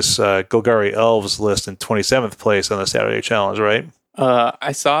see this Golgari Elves list in 27th place on the Saturday Challenge, right?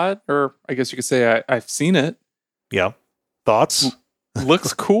 I saw it, or I guess you could say I've seen it. Yeah. Thoughts?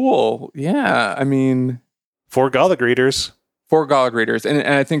 Looks cool. Yeah, I mean... 4 Gothic Greeters. 4 Gothic Greeters. And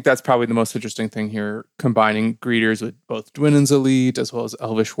I think that's probably the most interesting thing here, combining Greeters with both Dwinnen's Elite as well as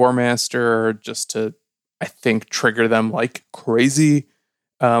Elvish Warmaster, just to, I think, trigger them like crazy.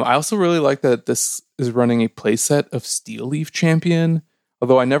 I also really like that this is running a playset of Steel Leaf Champion,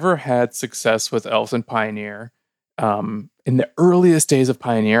 although I never had success with Elves and Pioneer. In the earliest days of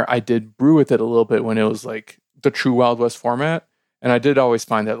Pioneer, I did brew with it a little bit when it was like the true Wild West format. And I did always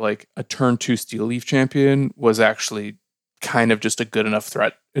find that like a turn 2 Steel Leaf Champion was actually kind of just a good enough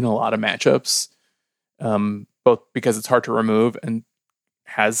threat in a lot of matchups, both because it's hard to remove and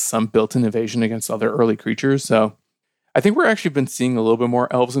has some built-in evasion against other early creatures. So I think we're actually been seeing a little bit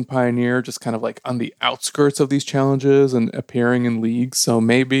more Elves and Pioneer just kind of like on the outskirts of these challenges and appearing in leagues. So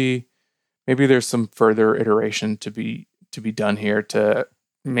maybe there's some further iteration to be done here to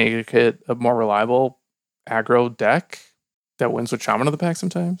make it a more reliable aggro deck that wins with Shaman of the Pack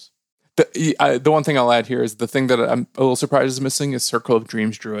sometimes. The one thing I'll add here is the thing that I'm a little surprised is missing is Circle of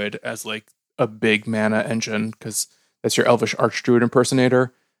Dreams Druid as like a big mana engine, because that's your Elvish Archdruid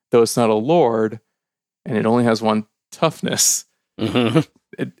impersonator. Though it's not a Lord, and it only has 1 toughness. Mm-hmm.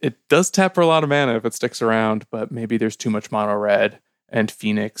 It does tap for a lot of mana if it sticks around, but maybe there's too much mono red and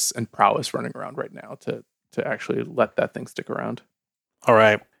Phoenix and Prowess running around right now to actually let that thing stick around. All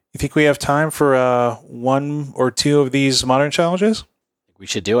right. You think we have time for 1 or 2 of these Modern challenges? We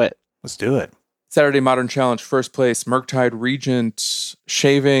should do it. Let's do it. Saturday Modern Challenge, first place, Murktide Regent,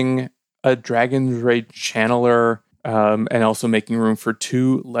 shaving a Dragon's Rage Channeler, and also making room for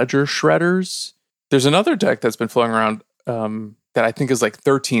 2 Ledger Shredders. There's another deck that's been flowing around that I think is like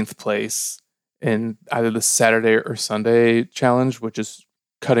 13th place in either the Saturday or Sunday challenge, which is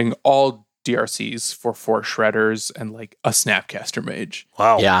cutting all DRCs for 4 Shredders and like a Snapcaster Mage.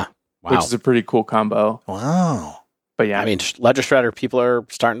 Wow. Yeah. Wow. Which is a pretty cool combo. Wow. But yeah. I mean, Ledger Shredder, people are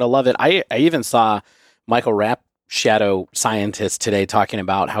starting to love it. I even saw Michael Rapp, Shadow Scientist, today talking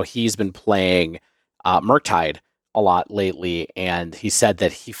about how he's been playing Murktide a lot lately. And he said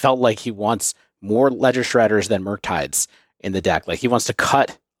that he felt like he wants more Ledger Shredders than Murktides in the deck. Like he wants to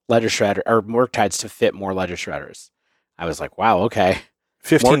cut Ledger Shredder or Murktides to fit more Ledger Shredders. I was like, wow, okay.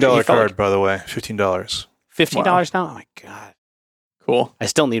 $15 card, by the way. $15. $15 now? Oh my God. Cool. I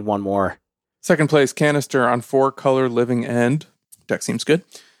still need 1 more. Second place, Canister on 4-color Living End. Deck seems good.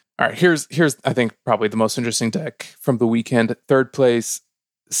 All right, here's I think probably the most interesting deck from the weekend. Third place,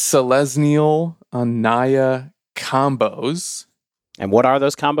 Selesnial on Naya combos. And what are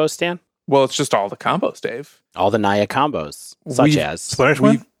those combos, Stan? Well, it's just all the combos, Dave. All the Naya combos, such as Splinter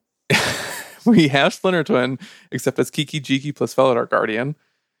Twin? We have Splinter Twin, except it's Kiki Jiki plus Felidar Guardian.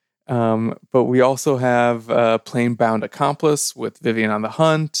 But we also have Planebound Accomplice with Vivian on the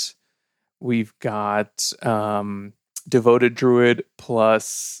Hunt. We've got Devoted Druid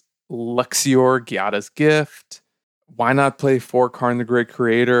plus Luxior, Gyada's Gift. Why not play 4 Karn the Great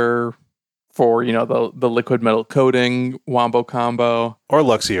Creator for, the liquid metal coating wombo combo? Or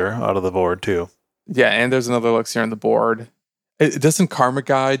Luxior out of the board, too. Yeah, and there's another Luxior on the board. Doesn't Karma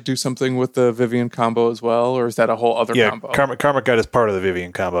Guide do something with the Vivian combo as well, or is that a whole other combo? Karma Guide is part of the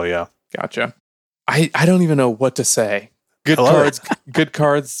Vivian combo, yeah. Gotcha. I don't even know what to say. Good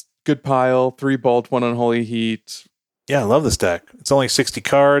cards, good pile, 3 Bolt, 1 Unholy Heat. Yeah, I love this deck. It's only 60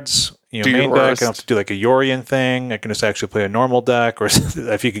 cards. Main deck, I don't have to do like a Yorion thing. I can just actually play a normal deck, or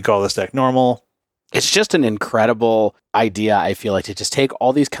if you could call this deck normal. It's just an incredible idea, I feel like, to just take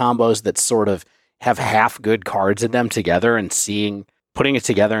all these combos that sort of have half good cards in them together and putting it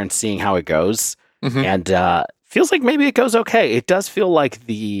together and seeing how it goes. Mm-hmm. And feels like maybe it goes okay. It does feel like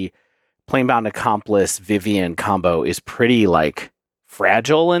the Planebound Accomplice Vivian combo is pretty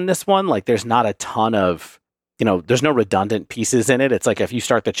fragile in this one. There's not a ton of, there's no redundant pieces in it. It's like if you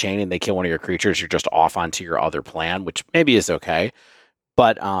start the chain and they kill one of your creatures, you're just off onto your other plan, which maybe is okay.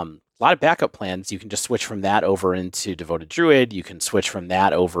 But a lot of backup plans. You can just switch from that over into Devoted Druid. You can switch from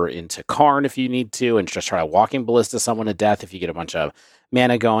that over into Karn if you need to, and just try to Walking Ballista someone to death if you get a bunch of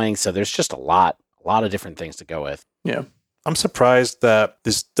mana going. So there's just a lot of different things to go with. Yeah. I'm surprised that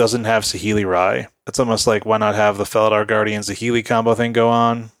this doesn't have Saheeli Rai. It's almost like, why not have the Felidar Guardian Saheeli combo thing go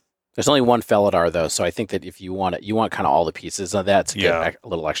on? There's only one Felidar, though, so I think that if you want it, you want kind of all the pieces of that to get a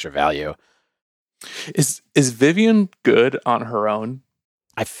little extra value. Is Vivian good on her own?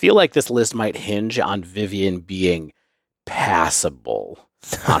 I feel like this list might hinge on Vivian being passable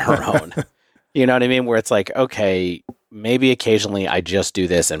on her own. You know what I mean? Where it's like, okay, maybe occasionally I just do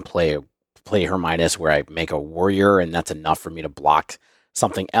this and play her minus where I make a warrior, and that's enough for me to block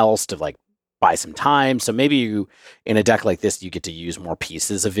something else to buy some time. So maybe you, in a deck like this, you get to use more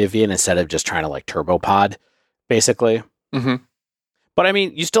pieces of Vivian instead of just trying to turbo pod, basically. Mm-hmm. But I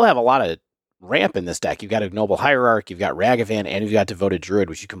mean, you still have a lot of ramp in this deck. You've got a Noble Hierarch, you've got Ragavan, and you've got Devoted Druid,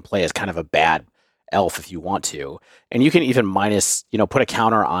 which you can play as kind of a bad elf if you want to. And you can even put a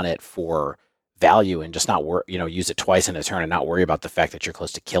counter on it for value and just not use it twice in a turn and not worry about the fact that you're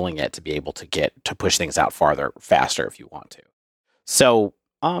close to killing it to be able to push things out faster if you want to. So,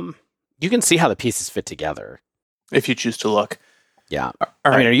 you can see how the pieces fit together if you choose to look. Yeah. All I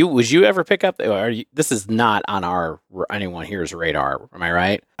right. mean, would you ever pick up? This is not on anyone here's radar. Am I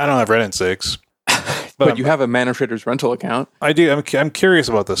right? I don't have Red and 6. But you have a Mana Traders rental account. I do. I'm curious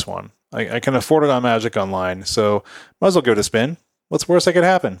about this one. I can afford it on Magic Online, so might as well give it a spin. What's worse that could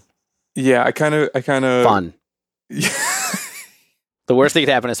happen? Yeah, I kind of fun. The worst thing that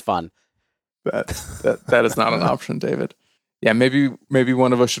could happen is fun. That is not an option, David. Yeah, maybe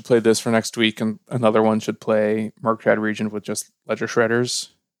one of us should play this for next week, and another one should play Murktide Region with just Ledger Shredders.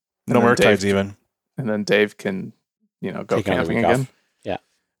 No Murktides even. And then Dave can, go Take camping again. Off. Yeah.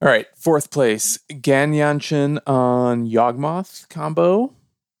 All right, 4th place, Ganyanshin on Yawgmoth combo.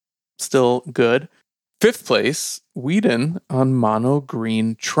 Still good. 5th place, Whedon on Mono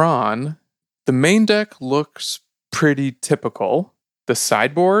Green Tron. The main deck looks pretty typical. The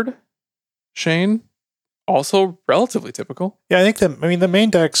sideboard, Shane, also relatively typical. Yeah, I think the main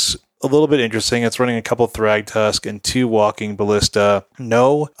deck's a little bit interesting. It's running a couple Thragtusk and 2 Walking Ballista.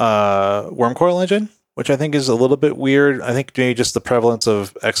 No Wormcoil Engine, which I think is a little bit weird. I think maybe just the prevalence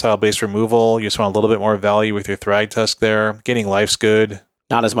of exile-based removal. You just want a little bit more value with your Thragtusk there. Getting life's good.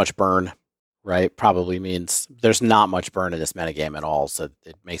 Not as much burn, right? Probably means there's not much burn in this metagame at all, so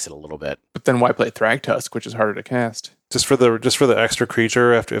it makes it a little bit. But then why play Thragtusk, which is harder to cast? Just for the extra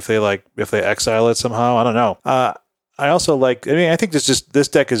creature if they exile it somehow. I don't know. I also I think this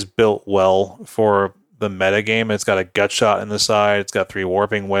deck is built well for the meta game. It's got a gut shot in the side. It's got 3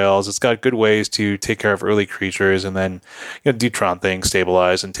 Warping Whales. It's got good ways to take care of early creatures and then do Tron things,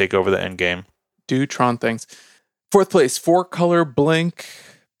 stabilize, and take over the end game. Do Tron things. 4th place, 4-color Blink,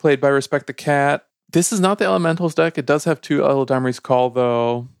 played by Respect the Cat. This is not the Elementals deck. It does have 2 Eldamri's Call,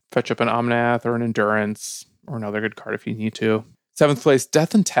 though. Fetch up an Omnath or an Endurance, or another good card if you need to. 7th place,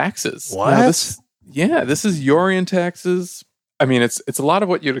 Death and Taxes. What? Now this is Yorion Taxes. I mean, it's a lot of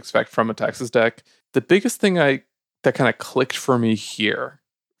what you'd expect from a Taxes deck. The biggest thing that kind of clicked for me here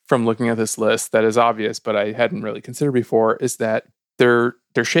from looking at this list that is obvious, but I hadn't really considered before, is that they're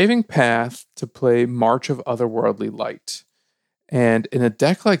shaving Path to play March of Otherworldly Light. And in a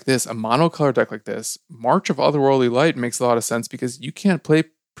deck like this, a monocolor deck like this, March of Otherworldly Light makes a lot of sense because you can't play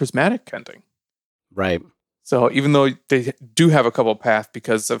prismatic Kending. Right. So even though they do have a couple paths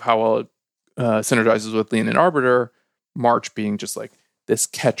because of how well it synergizes with Leonin Arbiter, March being just like this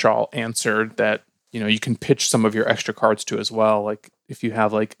catch-all answer that, you can pitch some of your extra cards to as well. Like if you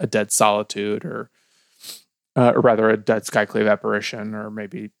have like a Dead Solitude or rather a Dead Skyclave Apparition or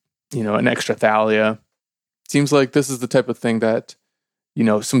maybe, an extra Thalia. Seems like this is the type of thing that,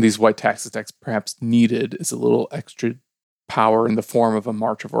 some of these white Taxes decks perhaps needed is a little extra power in the form of a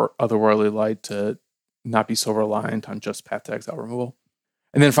March of Otherworldly Light to not be so reliant on just Path to Exile removal.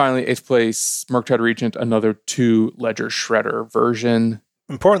 And then finally, 8th place, Murktide Regent, another 2 Ledger Shredder version.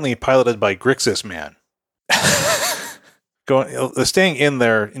 Importantly, piloted by Grixis Man. Staying in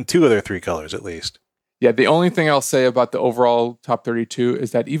there in 2 of their 3 colors, at least. Yeah, the only thing I'll say about the overall top 32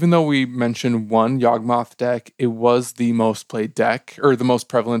 is that even though we mentioned one Yawgmoth deck, it was the most played deck, or the most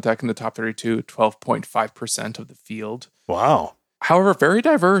prevalent deck in the top 32, 12.5% of the field. Wow. However, very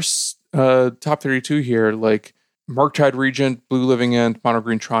diverse top 32 here, like Murktide Regent, Blue Living End, Mono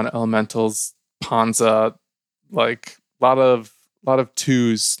Green Tron, Elementals, Ponza, like a lot of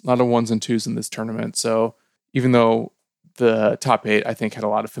 2s, a lot of 1s and 2s in this tournament. So even though the top 8, I think, had a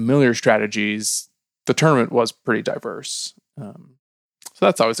lot of familiar strategies, the tournament was pretty diverse. So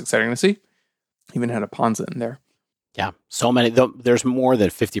that's always exciting to see. Even had a Ponza in there. Yeah, so many. There's more than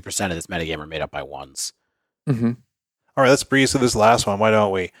 50% of this metagame are made up by 1s. Mm-hmm. All right, let's breeze to this last one. Why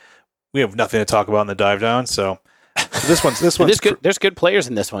don't we? We have nothing to talk about in the dive down, so this one's there's good players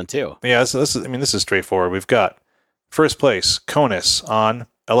in this one too. Yeah, this is straightforward. We've got first place Conus on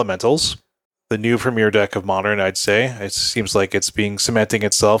Elementals, the new premier deck of Modern. I'd say it seems like it's cementing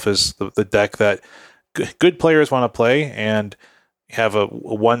itself as the deck that good players want to play, and have a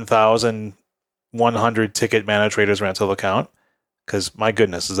 1,100 ticket Mana Traders rental account, because my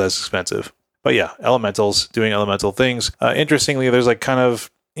goodness, is that expensive. But yeah, Elementals doing elemental things. Interestingly, there's like kind of,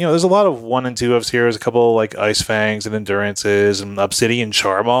 there's a lot of 1 and 2 ofs here. There's a couple like Ice Fangs and Endurances and Obsidian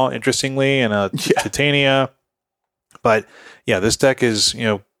Charmaw, interestingly, and Titania. But yeah, this deck is,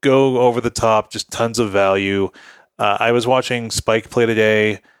 go over the top, just tons of value. I was watching Spike play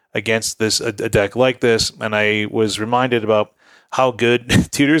today against a deck like this, and I was reminded about how good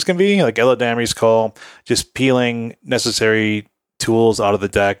tutors can be, like Eladamri's Call, just peeling necessary tools out of the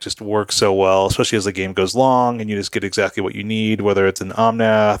deck just works so well, especially as the game goes long and you just get exactly what you need, whether it's an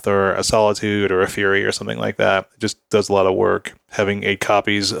Omnath or a Solitude or a Fury or something like that. It just does a lot of work having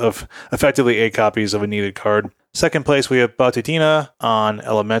effectively 8 copies of a needed card. Second place, we have Batutina on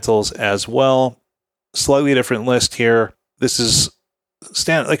Elementals as well. Slightly different list here. This is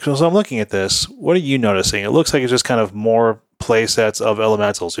so I'm looking at this. What are you noticing? It looks like it's just kind of more play sets of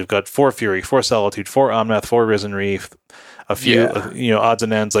Elementals. We've got 4 Fury, 4 Solitude, 4 Omnath, 4 Risen Reef, a few, odds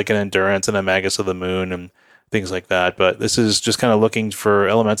and ends like an Endurance and a Magus of the Moon and things like that. But this is just kind of looking for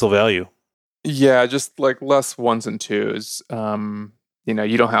elemental value. Yeah, just like less 1s and 2s.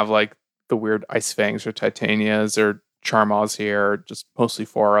 You don't have like the weird Ice Fangs or Titanias or Charmaws here. Just mostly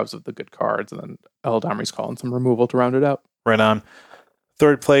 4 of the good cards, and then Eldamri's Call and some removal to round it out. Right on.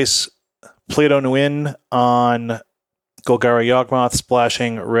 Third place, Plato Nguyen on Golgari Yawgmoth,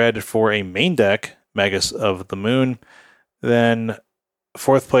 splashing red for a main deck, Magus of the Moon. Then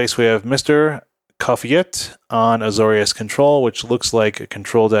fourth place, we have Mr. Coffeyet on Azorius Control, which looks like a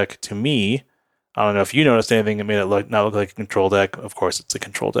control deck to me. I don't know if you noticed anything that made it not look like a control deck. Of course, it's a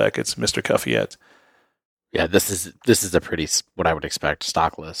control deck. It's Mr. Coffeyet. Yeah, this is a pretty, what I would expect,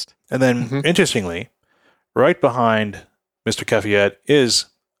 stock list. And then, interestingly, right behind Mr. Coffeyet is,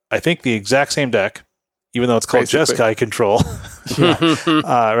 I think, the exact same deck, even though it's called Jeskai Control.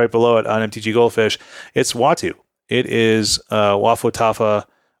 Right below it on MTG Goldfish, it's Watu. It is Wafotapo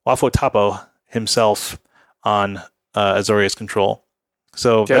himself on Azorius Control.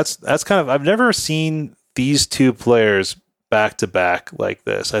 So that's kind of, I've never seen these two players back to back like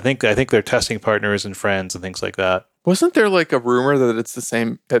this. I think they're testing partners and friends and things like that. Wasn't there like a rumor that it's the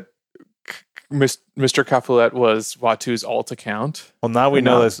same, that Mr. Capulet was Watu's alt account? Well, now we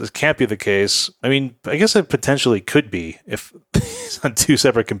know this can't be the case. I mean, I guess it potentially could be if it's on 2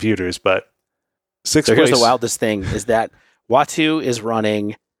 separate computers, but sixth place. Here's the wildest thing is that Watu is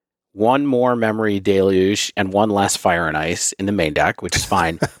running 1 more Memory Deluge and 1 less Fire and Ice in the main deck, which is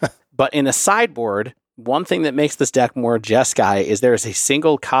fine. But in the sideboard, one thing that makes this deck more Jeskai is there is a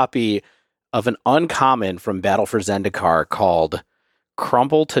single copy of an uncommon from Battle for Zendikar called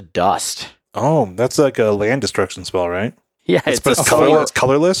Crumble to Dust. Oh, that's like a land destruction spell, right? Yeah, it's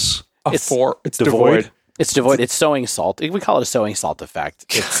colorless. It's devoid. It's devoid. It's Sowing Salt. We call it a Sowing Salt effect.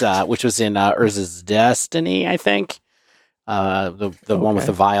 It's which was in Urza's Destiny, I think. The one with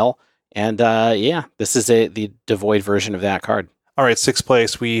the vial. And this is the devoid version of that card. All right, 6th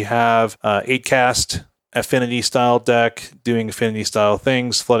place, we have 8-cast affinity style deck, doing affinity style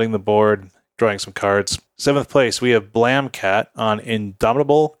things, flooding the board, drawing some cards. 7th place, we have Blamcat on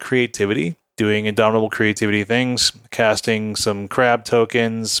Indomitable Creativity, doing Indomitable Creativity things, casting some crab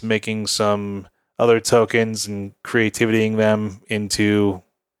tokens, making some other tokens and creativitying them into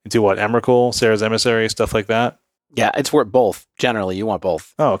what? Emrakul, Sarah's Emissary, stuff like that? Yeah, it's worth both. Generally, you want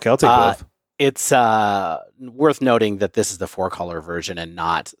both. Oh, okay, I'll take both. It's worth noting that this is the 4-color version and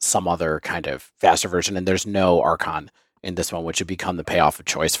not some other kind of faster version, and there's no Archon in this one, which had become the payoff of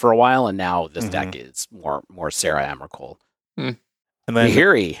choice for a while, and now this deck is more Sarah Emrakul. And then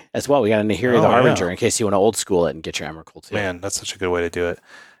Nahiri as well. We got a Nahiri the Harbinger in case you want to old school it and get your Emrakul too. Man, that's such a good way to do it.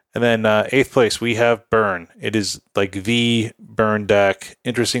 And then 8th place, we have Burn. It is like the Burn deck.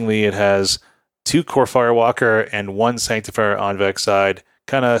 Interestingly, it has 2 Core Firewalker and 1 Sanctifier on Vex side,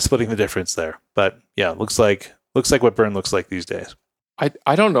 kind of splitting the difference there. But yeah, looks like what Burn looks like these days.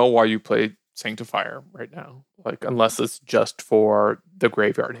 I don't know why you play Sanctifier right now, like unless it's just for the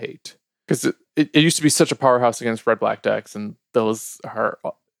graveyard hate, because it used to be such a powerhouse against red-black decks, and those are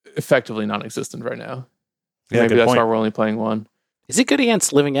effectively non-existent right now. Yeah, maybe that's why we're only playing 1. Is it good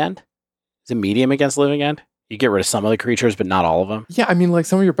against Living End? Is it medium against Living End? You get rid of some of the creatures, but not all of them. Yeah, I mean, like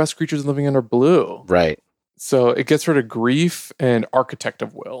some of your best creatures in Living End are blue. Right. So it gets rid of Grief and Architect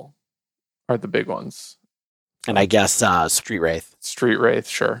of Will are the big ones. And I guess Street Wraith. Street Wraith,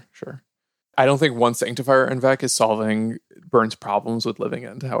 sure. I don't think 1 Sanctifier in Vec is solving Burn's problems with Living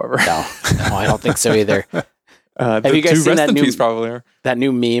End, however. No, I don't think so either. Have you guys seen that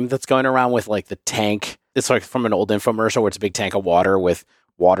new meme that's going around with like the tank? It's like from an old infomercial where it's a big tank of water with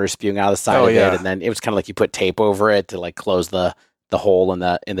water spewing out of the side of it, and then it was kind of like you put tape over it to like close the hole in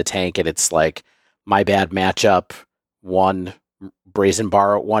the tank, and it's like my bad matchup, 1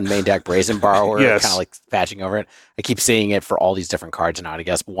 main deck Brazen Borrower, yes. kind of like patching over it. I keep seeing it for all these different cards now. I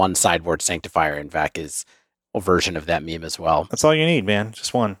guess 1 sideboard Sanctifier in Vec is a version of that meme as well. That's all you need, man.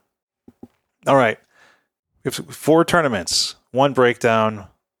 Just 1. All right. We have 4 tournaments, 1 breakdown.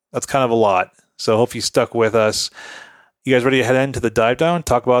 That's kind of a lot. So hope you stuck with us. You guys ready to head into the dive down?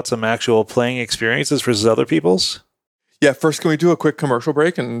 Talk about some actual playing experiences versus other people's? Yeah, first, can we do a quick commercial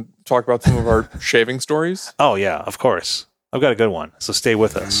break and talk about some of our shaving stories? Oh, yeah, of course. I've got a good one, so stay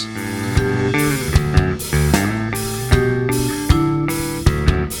with us.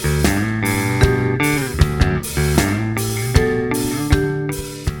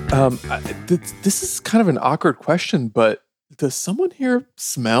 This is kind of an awkward question, but does someone here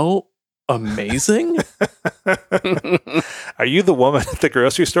smell amazing? Are you the woman at the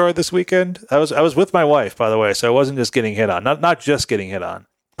grocery store this weekend? I was with my wife, by the way, so I wasn't just getting hit on. Not just getting hit on.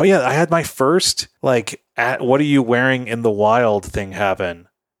 But yeah, I had my first what are you wearing in the wild thing happen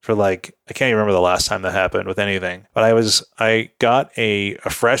for I can't even remember the last time that happened with anything. But I got a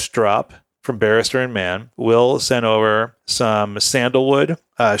fresh drop from Barrister and Mann. Will sent over some sandalwood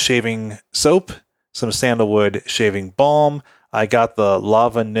shaving soap, some sandalwood shaving balm. I got the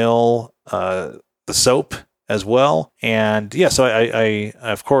Lava Nil, the soap as well. And yeah, so I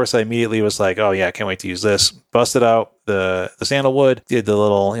of course I immediately was like, oh yeah, I can't wait to use this. Busted out the sandalwood, did the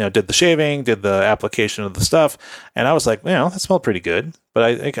little, did the shaving, did the application of the stuff. And I was like, that smelled pretty good, but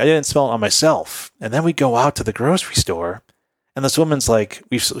I didn't smell it on myself. And then we go out to the grocery store and this woman's like,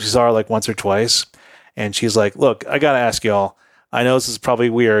 we saw her like once or twice. And she's like, look, I got to ask y'all, I know this is probably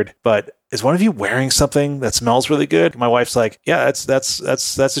weird, but is one of you wearing something that smells really good? My wife's like, yeah, that's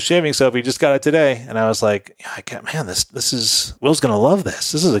a shaving soap. We just got it today. And I was like, this is, Will's going to love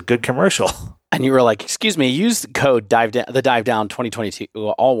this. This is a good commercial. And you were like, excuse me, use the code Dive Down 2022,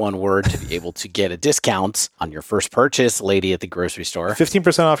 all one word, to be able to get a discount on your first purchase, lady at the grocery store.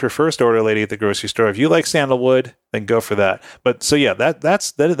 15% off your first order, lady at the grocery store. If you like sandalwood, then go for that. But so yeah,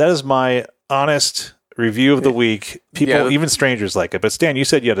 that is my honest review of the week. People, even strangers like it. But Stan, you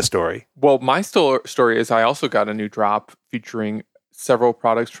said you had a story. Well, my story is I also got a new drop featuring several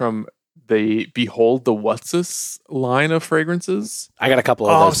products from the Behold the What's-This line of fragrances. I got a couple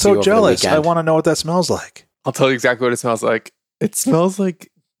of those. I'm so jealous. I want to know what that smells like. I'll tell you exactly what it smells like. It smells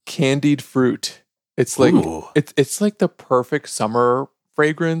like candied fruit. It's like it's like the perfect summer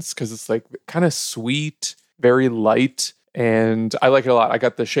fragrance because it's like kind of sweet, very light. And I like it a lot. I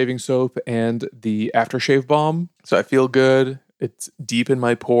got the shaving soap and the aftershave balm. So I feel good. It's deep in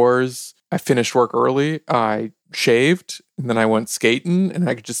my pores. I finished work early. I shaved and then I went skating and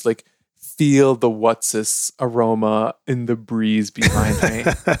I could just like feel the What's-This aroma in the breeze behind me.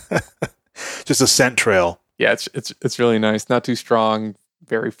 Just a scent trail. Yeah, it's really nice. Not too strong,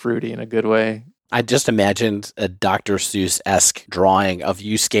 very fruity in a good way. I just imagined a Dr. Seuss-esque drawing of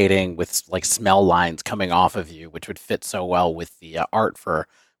you skating with like smell lines coming off of you, which would fit so well with the art for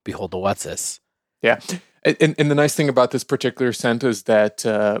Behold the What's-This. Yeah. And the nice thing about this particular scent is that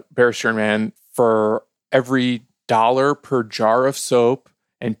Barrister Man, for every $1 per jar of soap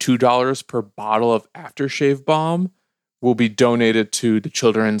and $2 per bottle of aftershave balm, will be donated to the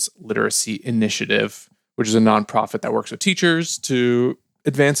Children's Literacy Initiative, which is a nonprofit that works with teachers to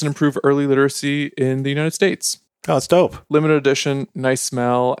advance and improve early literacy in the United States. Oh, that's dope. Limited edition, nice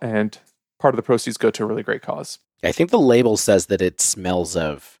smell, and part of the proceeds go to a really great cause. I think the label says that it smells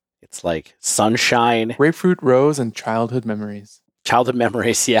of, it's like sunshine. Grapefruit, rose, and childhood memories. Childhood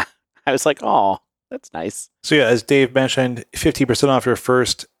memories, yeah. I was like, oh, that's nice. So yeah, as Dave mentioned, 50% off your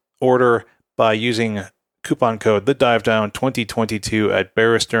first order by using coupon code The Dive Down 2022 at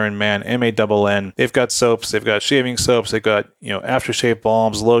Barrister and Man, MANN. They've got soaps, they've got shaving soaps, they've got aftershave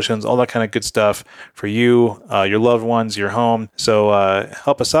balms, lotions, all that kind of good stuff for you, your loved ones, your home. So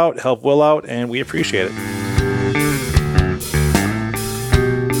help us out, help Will out, and we appreciate it.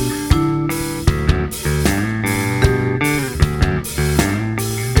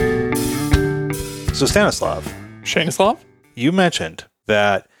 So Stanislav, Shanislav? you mentioned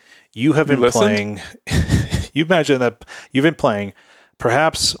that you have been playing. You mentioned that you've been playing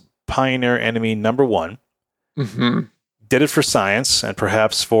perhaps Pioneer Enemy #1. Mm-hmm. Did it for science and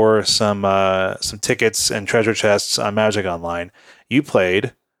perhaps for some tickets and treasure chests on Magic Online. You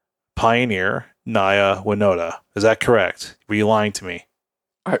played Pioneer Naya Winota. Is that correct? Were you lying to me?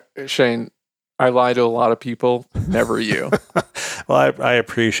 Shane, I lie to a lot of people, never you. Well, I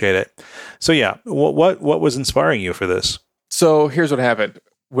appreciate it. So yeah, what was inspiring you for this? So here's what happened.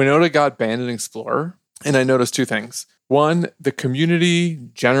 Winota got banned in Explorer, and I noticed two things. One, the community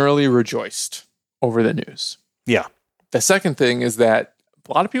generally rejoiced over the news. Yeah. The second thing is that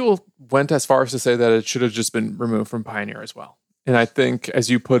a lot of people went as far as to say that it should have just been removed from Pioneer as well. And I think, as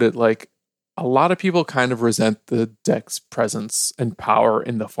you put it, like a lot of people kind of resent the deck's presence and power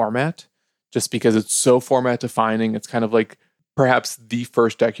in the format just because it's so format defining. It's kind of like perhaps the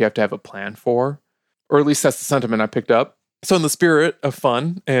first deck you have to have a plan for, or at least that's the sentiment I picked up. So in the spirit of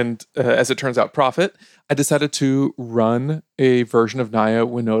fun and as it turns out profit, I decided to run a version of Naya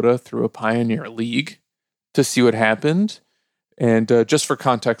Winota through a Pioneer League to see what happened. And just for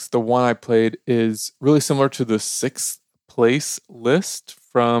context, the one I played is really similar to the 6th place list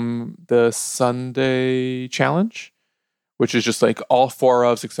from the Sunday Challenge, which is just like all 4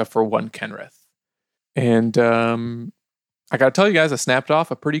 ofs except for 1 Kenrith. And I got to tell you guys, I snapped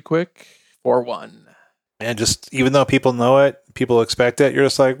off a pretty quick 4-1. And just, even though people know it, people expect it, you're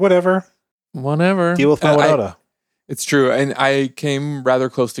just like, whatever. Deal with Winota. It's true. And I came rather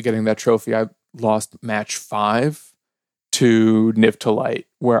close to getting that trophy. I lost match 5 to Niv to Light,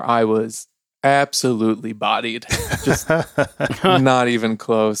 where I was absolutely bodied. Just not even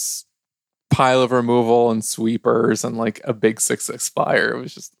close. Pile of removal and sweepers and like a big 6/6 fire. It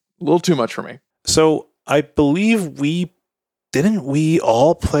was just a little too much for me. So I believe we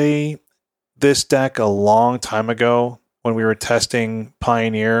all play this deck a long time ago when we were testing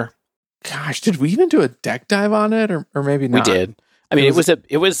Pioneer. Gosh, did we even do a deck dive on it, or maybe not? We did. I mean,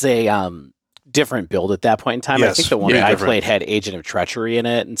 it was a different build at that point in time. Yes, I think the one that different. I played had Agent of Treachery in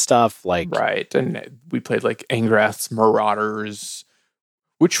it and stuff. Like, right, and we played like Angrath's Marauders,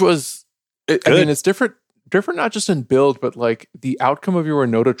 which was, I mean, it's different not just in build, but like the outcome of your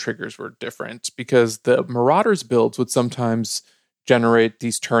Winota triggers were different because the Marauders builds would sometimes generate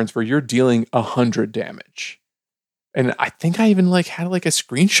these turns where you're dealing 100 damage. And I think I even like had like a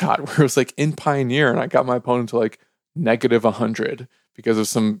screenshot where it was like in Pioneer and I got my opponent to like negative 100 because of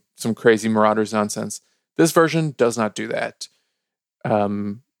some crazy Marauders nonsense. This version does not do that.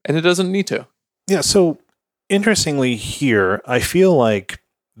 And it doesn't need to. Yeah, so interestingly here, I feel like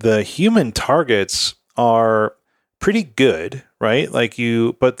the human targets are pretty good, right?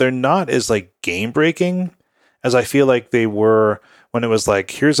 But they're not as like game breaking as I feel like they were when it was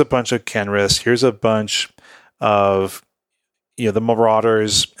like, here's a bunch of Kenriths, here's a bunch of the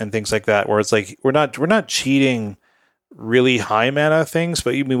Marauders and things like that, where it's like we're not cheating really high mana things,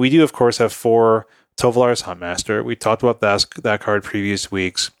 but we do of course have 4 Tovolar's Huntmaster. We talked about that card previous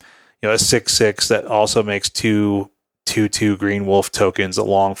weeks. A 6/6 that also makes 2/2 Green Wolf tokens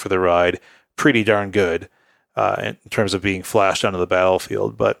along for the ride. Pretty darn good in terms of being flashed onto the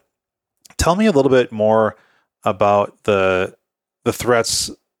battlefield. But tell me a little bit more about the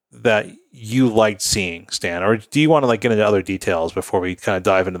threats that you liked seeing, Stan, or do you want to like get into other details before we kind of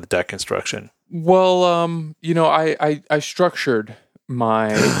dive into the deck construction? Well, I structured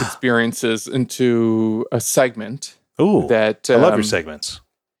my experiences into a segment. Ooh, that I love your segments.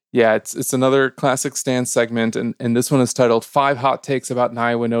 Yeah, it's another classic Stan segment, and this one is titled 5 Hot Takes About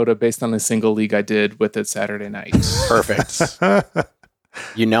Naya Winota based on a single league I did with it Saturday night. Perfect.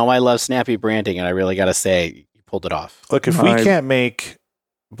 You know I love snappy branding, and I really got to say, you pulled it off. Look, if we can't make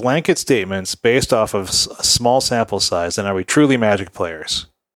blanket statements based off of a small sample size, then are we truly Magic players?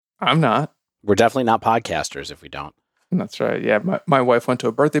 I'm not. We're definitely not podcasters if we don't. That's right. Yeah, my wife went to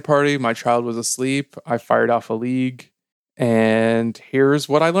a birthday party. My child was asleep. I fired off a league. And here's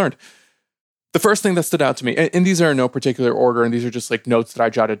what I learned. The first thing that stood out to me, and these are in no particular order, and these are just like notes that I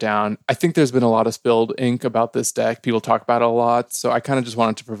jotted down. I think there's been a lot of spilled ink about this deck. People talk about it a lot. So I kind of just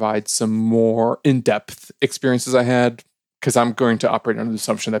wanted to provide some more in-depth experiences I had, because I'm going to operate under the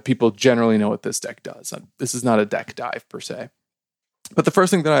assumption that people generally know what this deck does. This is not a deck dive per se. But the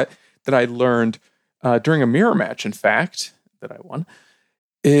first thing that I learned during a mirror match, in fact, that I won,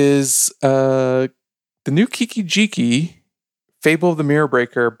 is the new Kiki Jiki, Fable of the Mirror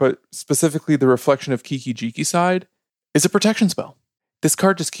Breaker, but specifically the Reflection of Kiki Jiki side, is a protection spell. This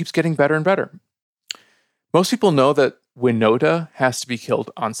card just keeps getting better and better. Most people know that Winota has to be killed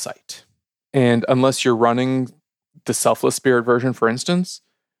on sight. And unless you're running the Selfless Spirit version, for instance,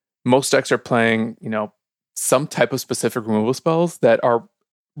 most decks are playing, some type of specific removal spells that are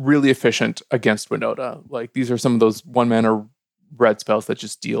really efficient against Winota. Like, these are some of those 1-mana red spells that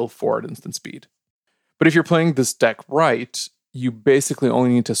just deal 4 at instant speed. But if you're playing this deck right, you basically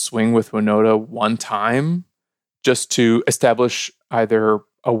only need to swing with Winota one time just to establish either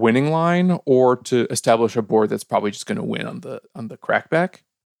a winning line or to establish a board that's probably just going to win on the crackback.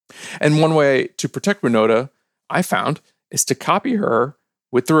 And one way to protect Winota, I found, is to copy her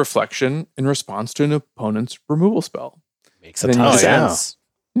with the Reflection in response to an opponent's removal spell. Makes a ton of sense.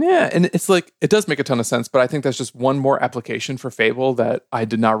 Yeah, and it's like, it does make a ton of sense, but I think that's just one more application for Fable that I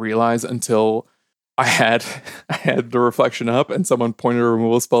did not realize until I had the Reflection up and someone pointed a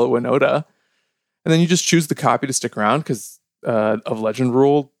removal spell at Winota. And then you just choose the copy to stick around because of Legend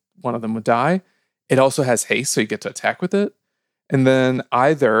Rule, one of them would die. It also has haste, so you get to attack with it. And then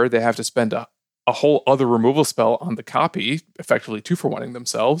either they have to spend a whole other removal spell on the copy, effectively 2-for-1ing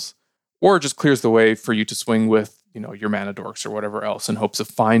themselves, or it just clears the way for you to swing with, your Mana Dorks or whatever else in hopes of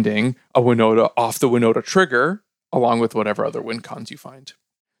finding a Winota off the Winota trigger, along with whatever other win cons you find.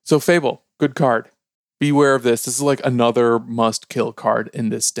 So Fable, good card. Beware of this. This is like another must-kill card in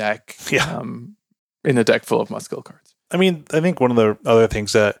this deck. Yeah. In a deck full of must-kill cards. I mean, I think one of the other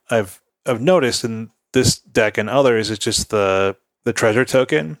things that I've noticed in this deck and others is just the treasure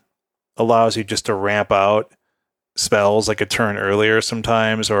token allows you just to ramp out spells like a turn earlier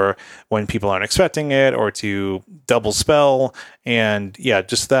sometimes, or when people aren't expecting it, or to double spell. And yeah,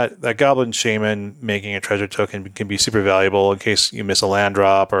 just that Goblin Shaman making a treasure token can be super valuable in case you miss a land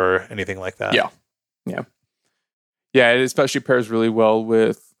drop or anything like that. Yeah. It especially pairs really well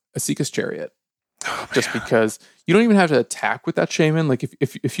with Asika's Chariot. Oh, just because you don't even have to attack with that Shaman. Like,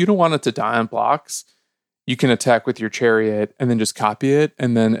 if you don't want it to die on blocks, you can attack with your Chariot and then just copy it.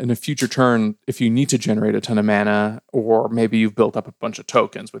 And then in a future turn, if you need to generate a ton of mana, or maybe you've built up a bunch of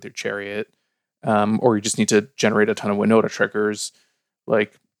tokens with your Chariot, or you just need to generate a ton of Winota triggers,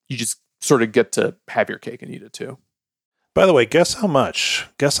 like, you just sort of get to have your cake and eat it too. By the way, guess how much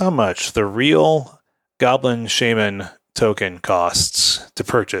the real Goblin Shaman token costs to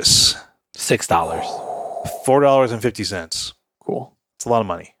purchase? $6. $4.50. Cool. It's a lot of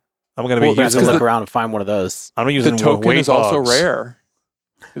money. I'm going to be using look around and find one of those. I'm using the token is dogs. also rare.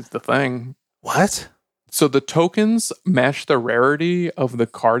 Is the thing. What? So the tokens match the rarity of the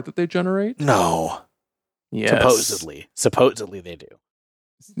card that they generate? No. Yes. Supposedly they do.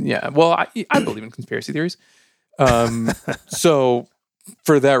 Yeah. Well, I believe in conspiracy theories. So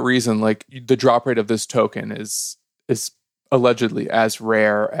for that reason, like, the drop rate of this token is allegedly as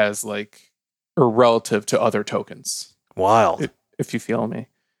rare as, like, or relative to other tokens. Wild. If you feel me.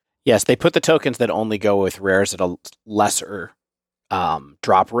 Yes, they put the tokens that only go with rares at a lesser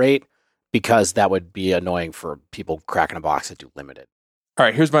drop rate, because that would be annoying for people cracking a box that do limited. All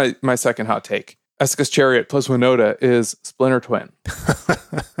right, here's my second hot take. Asika's Chariot plus Winota is Splinter Twin.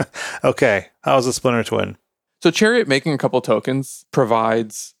 Okay, how's a Splinter Twin? So Chariot making a couple tokens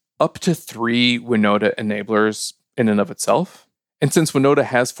provides up to 3 Winota enablers in and of itself. And since Winota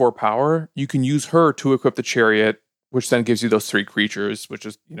has 4 power, you can use her to equip the Chariot, which then gives you those 3 creatures, which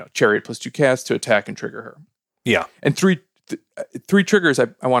is, Chariot plus 2 casts to attack and trigger her. Yeah. And three triggers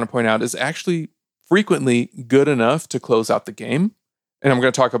I want to point out is actually frequently good enough to close out the game. And I'm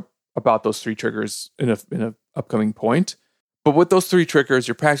going to talk about those 3 triggers in a upcoming point. But with those 3 triggers,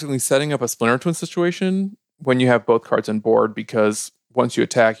 you're practically setting up a Splinter Twin situation when you have both cards on board, because once you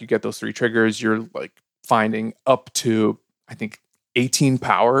attack, you get those 3 triggers. You're like finding up to, I think, 18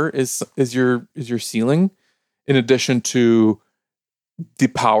 power is your ceiling, in addition to the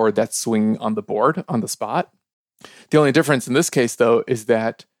power that's swinging on the board on the spot. The only difference in this case, though, is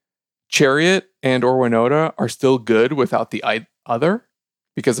that Chariot and or Winota are still good without the other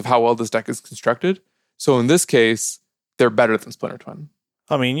because of how well this deck is constructed. So in this case, they're better than Splinter Twin.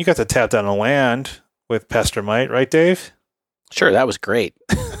 I mean, you got to tap down a land with Pestermite, right, Dave? Sure, that was great.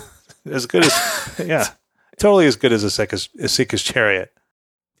 As good as, yeah, totally as good as Esika's Chariot.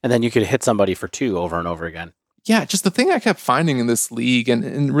 And then you could hit somebody for 2 over and over again. Yeah, just the thing I kept finding in this league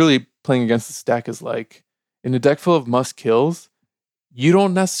and really playing against this deck is like, in a deck full of must kills, you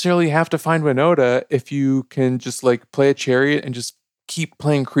don't necessarily have to find Winota if you can just like play a Chariot and just keep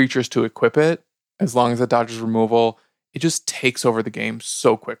playing creatures to equip it. As long as it dodges removal, it just takes over the game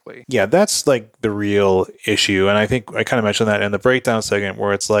so quickly. Yeah, that's like the real issue. And I think I kind of mentioned that in the breakdown segment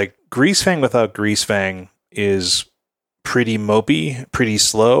where it's like Greasefang without Greasefang is pretty mopey, pretty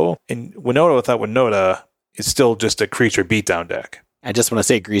slow. And Winota without Winota is still just a creature beatdown deck. I just want to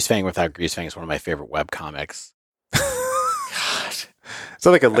say Greasefang without Greasefang is one of my favorite webcomics. God. Is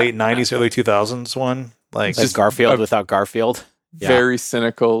that like a late 90s, early 2000s one? Like Just Garfield without Garfield. Yeah. Very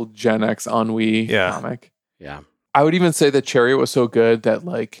cynical Gen X ennui comic. Yeah. I would even say that Chariot was so good that,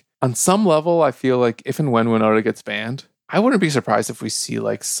 like, on some level, I feel like if and when Winota gets banned, I wouldn't be surprised if we see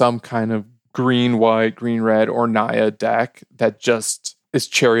like some kind of green, white, green, red, or Naya deck that just is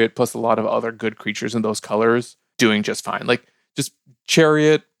Chariot plus a lot of other good creatures in those colors doing just fine. Like, just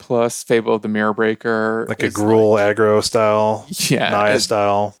Chariot plus Fable of the Mirror Breaker. a Gruul aggro style, yeah, Naya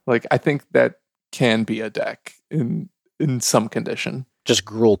style. Like, I think that can be a deck in some condition. Just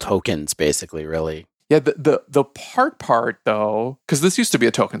Gruul tokens, basically, really. Yeah, the part though, because this used to be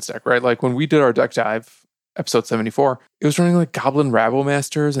a tokens deck, right? Like when we did our deck dive, episode 74, it was running like Goblin Rabble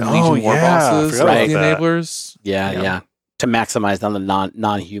Masters and Legion War Bosses, right? The enablers. Yeah. To maximize on the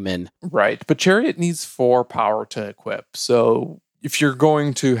non-human. Right. But Chariot needs 4 power to equip. So if you're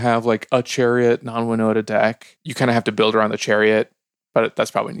going to have like a Chariot non-Winota deck, you kind of have to build around the Chariot, but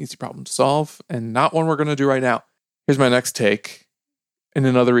that's probably an easy problem to solve and not one we're going to do right now. Here's my next take. And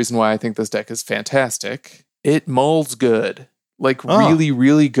another reason why I think this deck is fantastic. It molds good. Like really,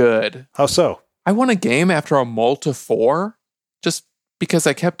 really good. How so? I won a game after a mull to 4 just because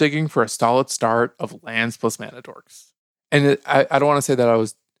I kept digging for a solid start of lands plus mana dorks. And I don't want to say that I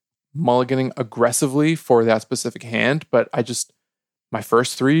was mulliganing aggressively for that specific hand, but my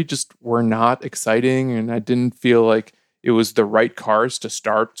first 3 just were not exciting and I didn't feel like it was the right cards to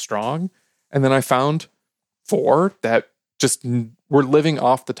start strong. And then I found 4 that just were living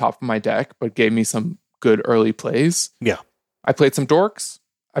off the top of my deck, but gave me some good early plays. Yeah. I played some dorks.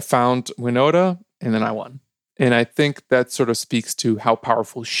 I found Winota, and then I won. And I think that sort of speaks to how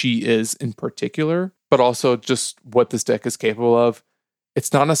powerful she is in particular, but also just what this deck is capable of.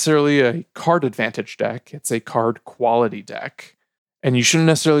 It's not necessarily a card advantage deck. It's a card quality deck. And you shouldn't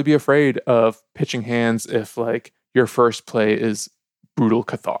necessarily be afraid of pitching hands if like your first play is Brutal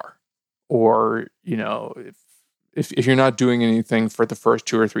Cathar. Or, if you're not doing anything for the first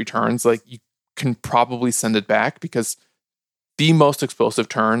 2 or 3 turns, like you can probably send it back because the most explosive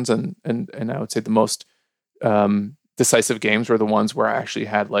turns and I would say the most decisive games were the ones where I actually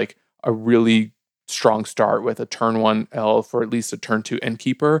had like a really strong start with a turn 1 elf or at least a turn 2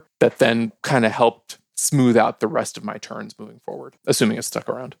 Innkeeper that then kind of helped smooth out the rest of my turns moving forward, assuming it stuck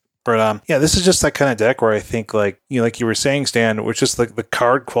around. But yeah, this is just that kind of deck where I think like you were saying, Stan, which is like the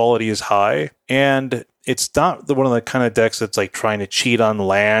card quality is high and it's not one of the kind of decks that's like trying to cheat on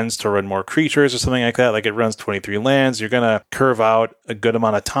lands to run more creatures or something like that. Like it runs 23 lands. You're going to curve out a good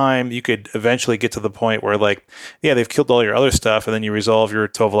amount of time. You could eventually get to the point where like, yeah, they've killed all your other stuff and then you resolve your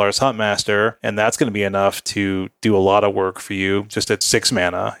Tovolar's Huntmaster and that's going to be enough to do a lot of work for you just at 6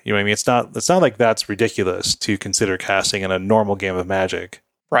 mana. You know what I mean? It's not like that's ridiculous to consider casting in a normal game of Magic.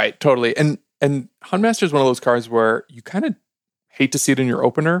 Right, totally. And Huntmaster is one of those cards where you kind of hate to see it in your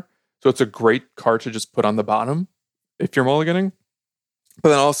opener. So it's a great card to just put on the bottom if you're mulliganing. But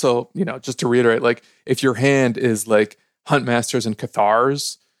then also, just to reiterate, like if your hand is like Huntmasters and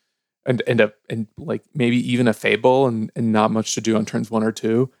Cathars and like maybe even a Fable and not much to do on turns 1 or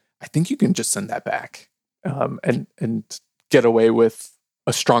 2, I think you can just send that back and get away with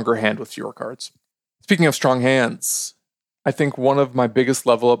a stronger hand with fewer cards. Speaking of strong hands, I think one of my biggest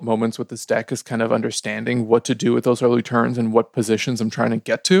level up moments with this deck is kind of understanding what to do with those early turns and what positions I'm trying to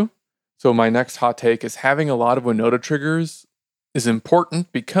get to. So my next hot take is having a lot of Winota triggers is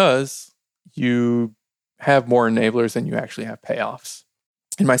important because you have more enablers than you actually have payoffs.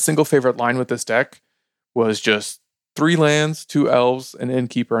 And my single favorite line with this deck was just 3 lands, 2 elves, an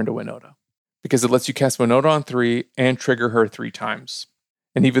Innkeeper, and a Winota. because it lets you cast Winota on 3 and trigger her 3 times.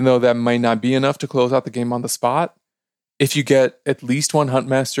 And even though that might not be enough to close out the game on the spot, if you get at least 1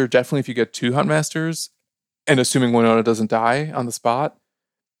 Huntmaster, definitely if you get 2 Huntmasters, and assuming Winota doesn't die on the spot,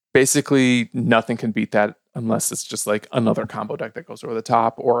 basically nothing can beat that unless it's just like another combo deck that goes over the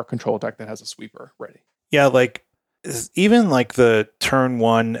top or a control deck that has a sweeper ready. Yeah, like even like the turn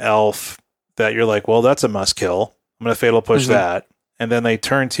 1 elf that you're like, well, that's a must kill. I'm going to fatal push that. And then they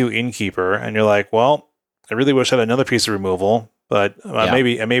turn 2 Innkeeper, and you're like, well, I really wish I had another piece of removal, but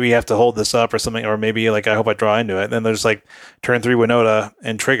maybe I have to hold this up or something, or maybe like I hope I draw into it. And then there's like turn 3 Winota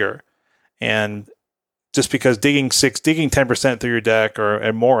and trigger. And just because digging 10% through your deck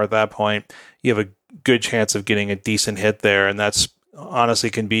and more at that point, you have a good chance of getting a decent hit there. And that's honestly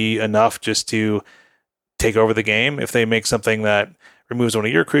can be enough just to take over the game. If they make something that removes one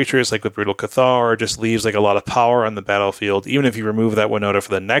of your creatures, like with Brutal Cathar, or just leaves like a lot of power on the battlefield, even if you remove that Winota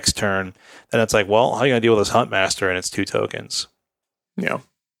for the next turn, then it's like, well, how are you going to deal with this Huntmaster and its 2 tokens? Yeah.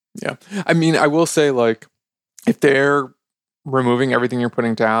 I mean, I will say, like, if they're removing everything you're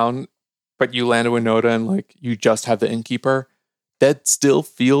putting down, but you land a Winota and like you just have the Innkeeper, that still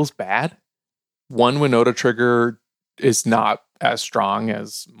feels bad. 1 Winota trigger is not as strong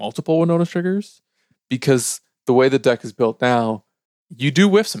as multiple Winota triggers, because the way the deck is built now, you do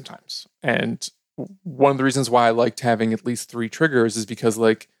whiff sometimes. And one of the reasons why I liked having at least 3 triggers is because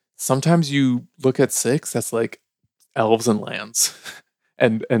like sometimes you look at 6 that's like elves and lands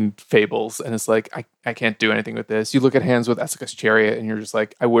and fables, and it's like I can't do anything with this. You look at hands with Esika's Chariot and you're just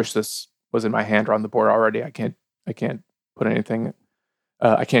like, I wish this was in my hand or on the board already. I can't put anything,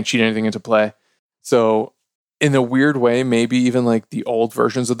 I can't cheat anything into play. So in a weird way, maybe even like the old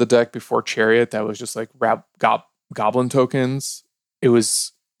versions of the deck before Chariot that was just like goblin tokens, it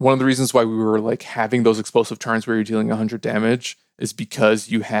was one of the reasons why we were like having those explosive turns where you're dealing 100 damage is because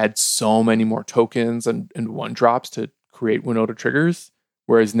you had so many more tokens and 1-drops to create Winota triggers.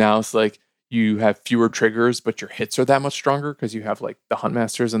 Whereas now it's like you have fewer triggers, but your hits are that much stronger because you have like the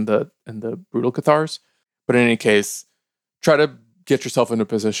Huntmasters and the Brutal Cathars. But in any case, try to get yourself in a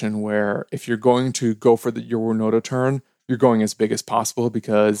position where if you're going to go for your Winota turn, you're going as big as possible,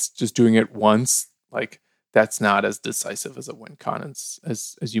 because just doing it once, like, that's not as decisive as a win con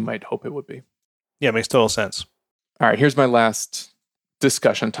as you might hope it would be. Yeah, it makes total sense. All right, here's my last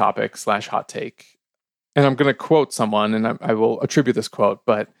discussion topic / hot take. And I'm going to quote someone, and I will attribute this quote,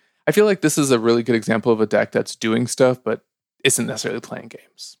 but I feel like this is a really good example of a deck that's doing stuff, but isn't necessarily playing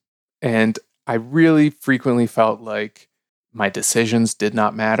games. And I really frequently felt like my decisions did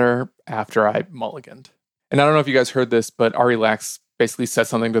not matter after I mulliganed. And I don't know if you guys heard this, but Ari Lax basically said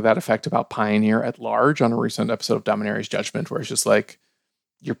something to that effect about Pioneer at large on a recent episode of Dominaria's Judgment, where it's just like,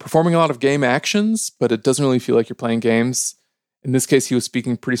 you're performing a lot of game actions, but it doesn't really feel like you're playing games. In this case, he was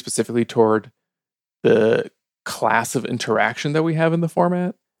speaking pretty specifically toward the class of interaction that we have in the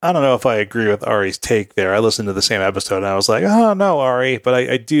format. I don't know if I agree with Ari's take there. I listened to the same episode and I was like, oh no, Ari, but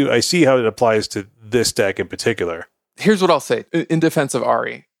I see how it applies to this deck in particular. Here's what I'll say in defense of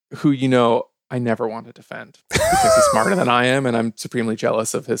Ari, who, I never want to defend because he's smarter than I am, and I'm supremely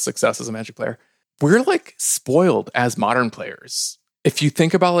jealous of his success as a Magic player. We're like spoiled as modern players. If you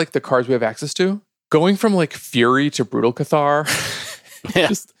think about like the cards we have access to, going from like Fury to Brutal Cathar,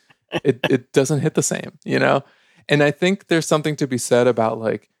 just it doesn't hit the same, And I think there's something to be said about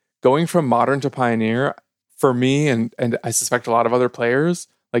like going from Modern to Pioneer for me, and I suspect a lot of other players,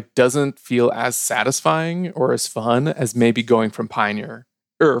 like doesn't feel as satisfying or as fun as maybe going from Pioneer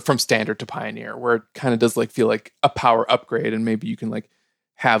or from Standard to Pioneer, where it kind of does like feel like a power upgrade, and maybe you can like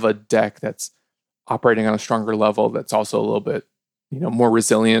have a deck that's operating on a stronger level that's also a little bit, more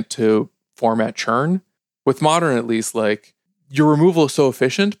resilient to format churn. With Modern, at least, like your removal is so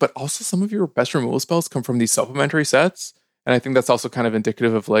efficient, but also some of your best removal spells come from these supplementary sets. And I think that's also kind of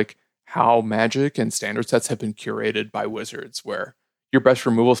indicative of like how Magic and Standard sets have been curated by Wizards, where your best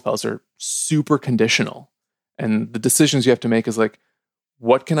removal spells are super conditional. And the decisions you have to make is like,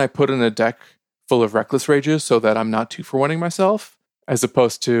 what can I put in a deck full of Reckless Rages so that I'm not 2-for-1ing myself? As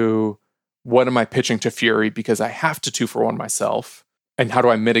opposed to, what am I pitching to Fury because I have to 2-for-1 myself? And how do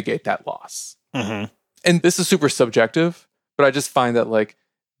I mitigate that loss? Mm-hmm. And this is super subjective, but I just find that like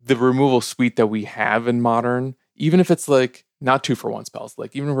the removal suite that we have in Modern, even if it's like not 2-for-1 spells,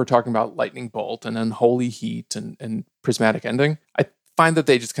 like even if we're talking about Lightning Bolt and Unholy Heat and Prismatic Ending, I find that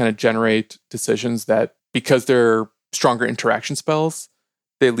they just kind of generate decisions that, because they're stronger interaction spells,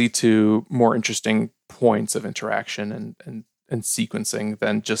 they lead to more interesting points of interaction and sequencing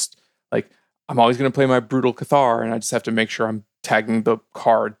than just like, I'm always going to play my Brutal Cathar and I just have to make sure I'm tagging the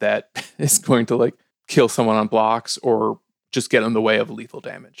card that is going to like kill someone on blocks or just get in the way of lethal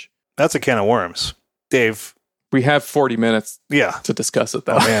damage. That's a can of worms. Dave. We have 40 minutes Yeah. to discuss it,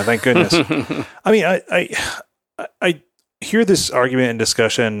 though. Oh, man, thank goodness. I mean, I hear this argument and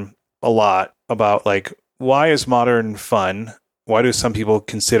discussion a lot about, like, why is Modern fun? Why do some people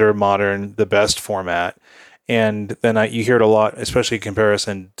consider Modern the best format? And then you hear it a lot, especially in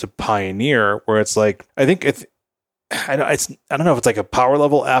comparison to Pioneer, where it's like, I think I don't know if it's like a power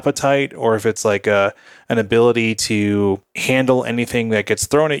level appetite or if it's like an ability to handle anything that gets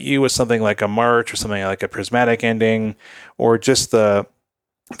thrown at you with something like a March or something like a prismatic ending, or just the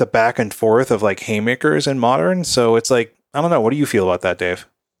back and forth of like haymakers in Modern. So it's like, I don't know. What do you feel about that, Dave?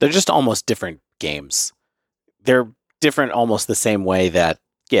 They're just almost different games. They're different almost the same way that,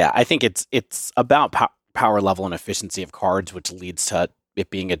 yeah, I think it's about power level and efficiency of cards, which leads to it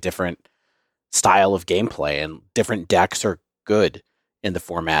being a different style of gameplay, and different decks are good in the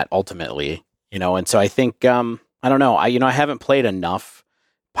format ultimately, and so I think I don't know, I haven't played enough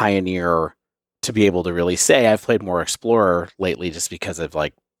Pioneer to be able to really say. I've played more Explorer lately just because of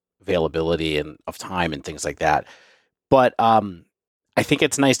like availability and of time and things like that, but I think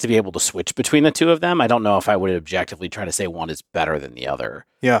it's nice to be able to switch between the two of them. I don't know if I would objectively try to say one is better than the other.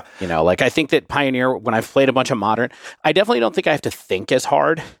 Yeah. Like I think that Pioneer, when I've played a bunch of Modern, I definitely don't think I have to think as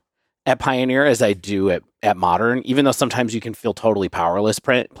hard at Pioneer as I do at Modern, even though sometimes you can feel totally powerless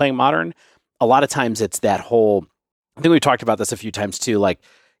playing Modern. A lot of times it's that whole, I think we've talked about this a few times too, like,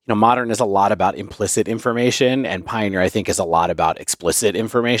 Modern is a lot about implicit information, and Pioneer, I think, is a lot about explicit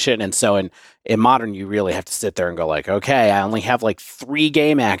information. And so in Modern, you really have to sit there and go like, okay, I only have like 3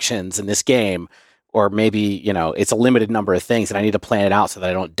 game actions in this game, or maybe, it's a limited number of things, and I need to plan it out so that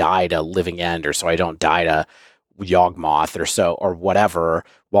I don't die to Living End, or so I don't die to Yawgmoth or whatever,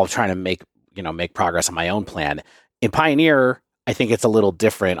 while trying to make progress on my own plan. In Pioneer, I think it's a little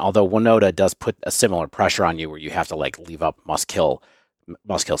different, although Winota does put a similar pressure on you where you have to like leave up must kill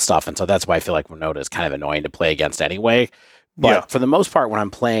stuff. And so that's why I feel like Winota is kind of annoying to play against anyway. But for the most part, when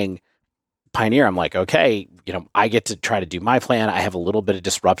I'm playing Pioneer, I'm like, okay, I get to try to do my plan. I have a little bit of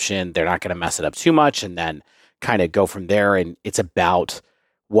disruption. They're not going to mess it up too much, and then kind of go from there. And it's about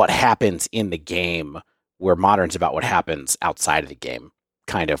what happens in the game, where Modern's about what happens outside of the game,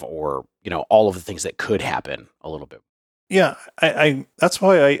 kind of, or, all of the things that could happen a little bit. Yeah, I that's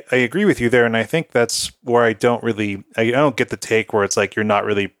why I agree with you there, and I think that's where I don't get the take where it's like you're not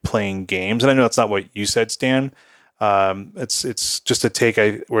really playing games, and I know that's not what you said, Stan. It's just a take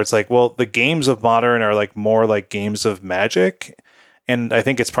where it's like, well, the games of Modern are like more like games of Magic, and I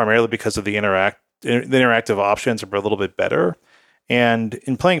think it's primarily because of the interactive options are a little bit better. And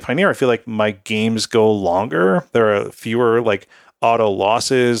in playing Pioneer, I feel like my games go longer. There are fewer like auto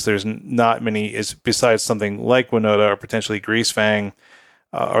losses. There's not many, besides something like Winota or potentially Greasefang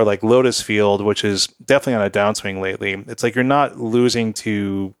or like Lotus Field, which is definitely on a downswing lately. It's like you're not losing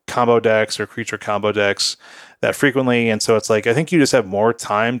to combo decks or creature combo decks that frequently. And so it's like, I think you just have more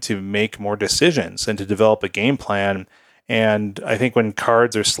time to make more decisions and to develop a game plan. And I think when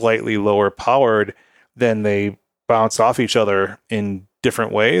cards are slightly lower powered, then they bounce off each other in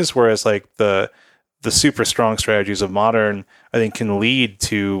different ways. Whereas like the super strong strategies of Modern, I think, can lead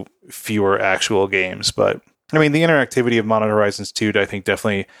to fewer actual games. But I mean, the interactivity of Modern Horizons 2, I think,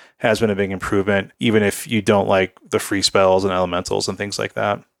 definitely has been a big improvement, even if you don't like the free spells and elementals and things like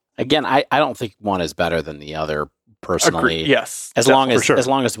that. Again, I don't think one is better than the other, personally. Agreed. Yes. As long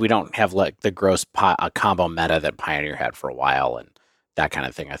as we don't have like the gross combo meta that Pioneer had for a while and that kind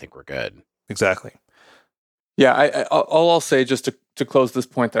of thing, I think we're good. Exactly. Yeah, all I'll say just to close this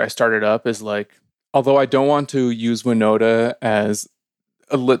point that I started up is like, although I don't want to use Winota as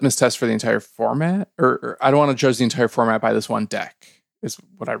a litmus test for the entire format, or I don't want to judge the entire format by this one deck, is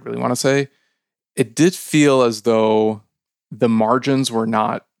what I really want to say. It did feel as though the margins were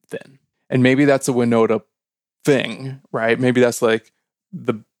not thin. And maybe that's a Winota thing, right? Maybe that's like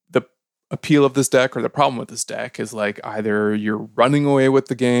the appeal of this deck, or the problem with this deck is like either you're running away with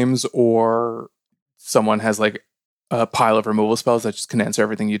the games, or someone has like a pile of removal spells that just can answer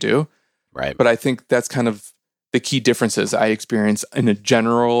everything you do. Right. But I think that's kind of the key differences I experience in a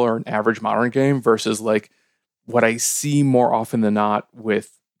general or an average Modern game versus like what I see more often than not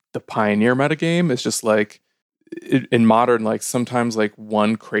with the Pioneer metagame is just like in Modern, like sometimes like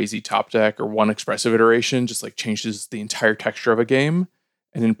one crazy top deck or one expressive iteration just like changes the entire texture of a game.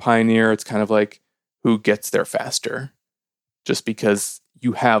 And in Pioneer, it's kind of like who gets there faster, just because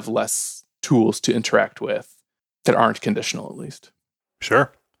you have less tools to interact with that aren't conditional, at least.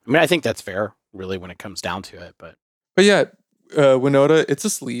 Sure. I mean, I think that's fair, really, when it comes down to it. But yeah, Winota, it's a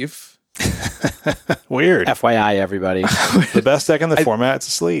sleeve. Weird. FYI, everybody. The best deck in the format, it's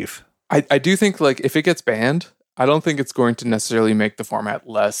a sleeve. I do think like if it gets banned, I don't think it's going to necessarily make the format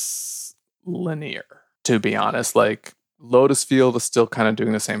less linear, to be honest. Like, Lotus Field is still kind of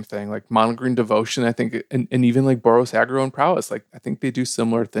doing the same thing. Like, Mono Green Devotion, I think, and even like Boros Aggro and Prowess, like, I think they do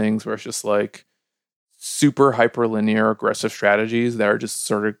similar things where it's just like super hyperlinear aggressive strategies that are just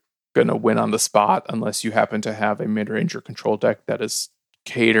sort of going to win on the spot unless you happen to have a mid-range or control deck that is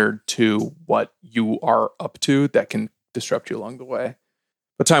catered to what you are up to that can disrupt you along the way.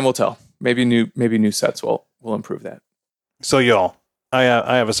 But time will tell. Maybe new sets will improve that. So y'all, I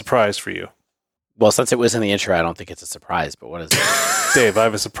have a surprise for you. Well, since it was in the intro, I don't think it's a surprise, but what is it? Dave, I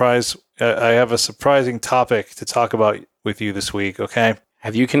have a surprise. I have a surprising topic to talk about with you this week, okay?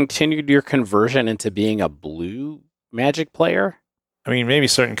 Have you continued your conversion into being a blue Magic player? I mean, maybe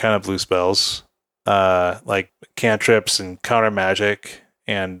certain kind of blue spells, like cantrips and counter magic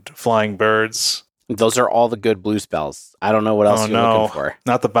and flying birds. Those are all the good blue spells. I don't know what else you're looking for.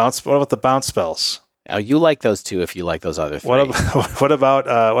 Not the bounce. What about the bounce spells? Oh, you like those two if you like those other three. What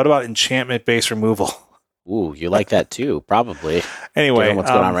about enchantment-based removal? Ooh, you like that too, probably. Anyway, given what's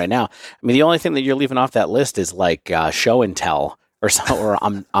going on right now. I mean, the only thing that you're leaving off that list is like show and tell or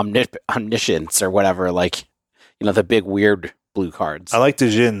omniscience or whatever. Like, the big weird blue cards. I like the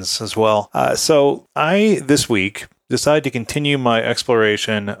Djinns as well. So I this week decided to continue my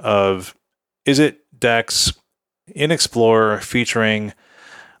exploration of Izzet decks in Explorer featuring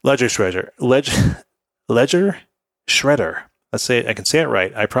Ledger Shredder. Let's say it. I can say it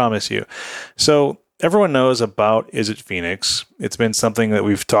right. I promise you. So everyone knows about Izzet Phoenix. It's been something that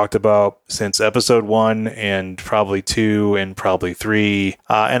we've talked about since episode 1 and probably 2 and probably 3.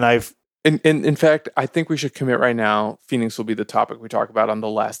 In fact, I think we should commit right now. Phoenix will be the topic we talk about on the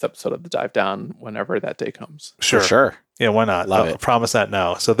last episode of the Dive Down whenever that day comes. Sure. Yeah, why not? I'll promise that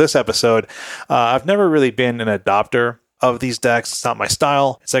now. So this episode, I've never really been an adopter of these decks. It's not my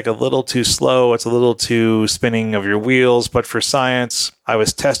style. It's like a little too slow. It's a little too spinning of your wheels. But for science, I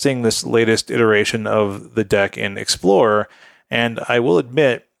was testing this latest iteration of the deck in Explorer, and I will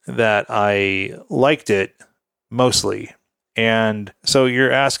admit that I liked it mostly. And so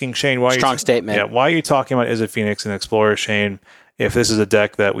you're asking, Shane, Strong statement. Yeah, why are you talking about Izzet Phoenix and Explorer, Shane, if this is a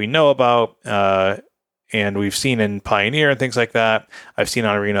deck that we know about and we've seen in Pioneer and things like that? I've seen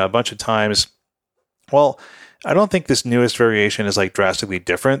on Arena a bunch of times. Well, I don't think this newest variation is like drastically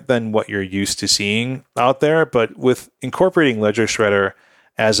different than what you're used to seeing out there, but with incorporating Ledger Shredder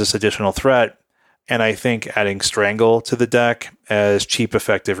as this additional threat, and I think adding Strangle to the deck as cheap,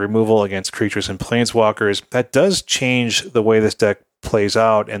 effective removal against creatures and planeswalkers, that does change the way this deck plays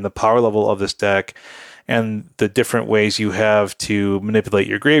out and the power level of this deck and the different ways you have to manipulate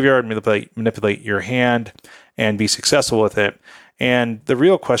your graveyard, manipulate your hand, and be successful with it. And the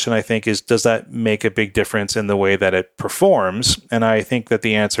real question, I think, is does that make a big difference in the way that it performs? And I think that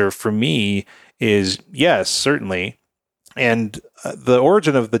the answer for me is yes, certainly. And the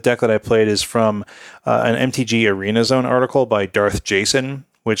origin of the deck that I played is from an MTG Arena Zone article by Darth Jason,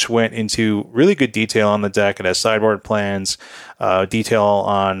 which went into really good detail on the deck. It has sideboard plans, detail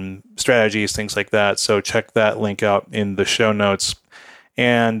on strategies, things like that. So check that link out in the show notes.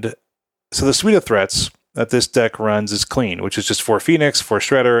 And so the suite of threats that this deck runs is clean, which is just for Phoenix, for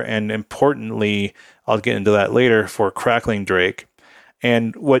Shredder, and importantly, I'll get into that later, for Crackling Drake.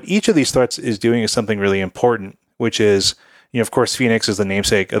 And what each of these threats is doing is something really important, which is, of course, Phoenix is the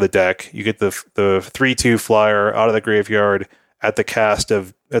namesake of the deck. You get the 3/2 flyer out of the graveyard at the cost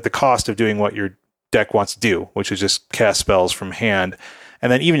of doing what your deck wants to do, which is just cast spells from hand.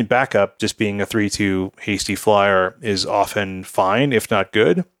 And then even backup, just being a 3/2 hasty flyer, is often fine, if not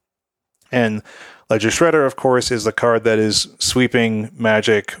good. And Ledger Shredder, of course, is the card that is sweeping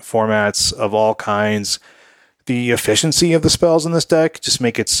Magic formats of all kinds. The efficiency of the spells in this deck just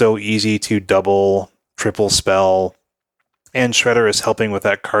make it so easy to double, triple spell. And Shredder is helping with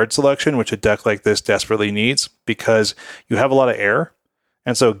that card selection, which a deck like this desperately needs, because you have a lot of air.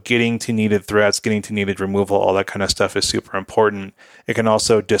 And so getting to needed threats, getting to needed removal, all that kind of stuff is super important. It can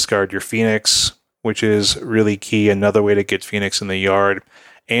also discard your Phoenix, which is really key. Another way to get Phoenix in the yard.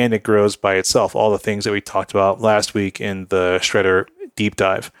 And it grows by itself. All the things that we talked about last week in the Shredder deep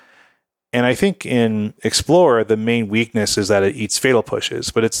dive. And I think in Explorer, the main weakness is that it eats Fatal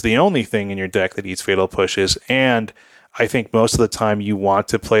Pushes, but it's the only thing in your deck that eats Fatal Pushes. And I think most of the time you want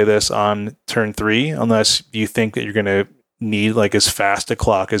to play this on turn 3, unless you think that you're going to need like as fast a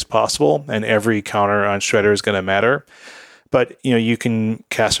clock as possible, and every counter on Shredder is going to matter. But you can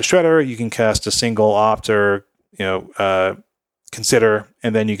cast a Shredder, you can cast a single opt or consider,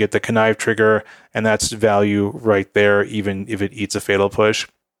 and then you get the Connive trigger, and that's value right there, even if it eats a Fatal Push.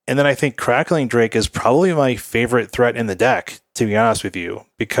 And then I think Crackling Drake is probably my favorite threat in the deck, to be honest with you,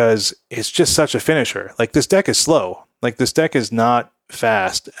 because it's just such a finisher. Like, this deck is slow. Like, this deck is not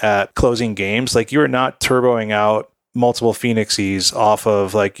fast at closing games. Like, you're not turboing out multiple Phoenixes off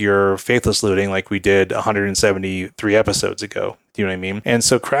of like your Faithless Looting like we did 173 episodes ago. Do you know what I mean? And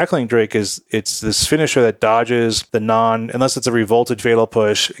so Crackling Drake it's this finisher that dodges the unless it's a Revolted Fatal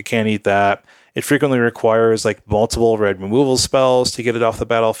Push, it can't eat that. It frequently requires like multiple red removal spells to get it off the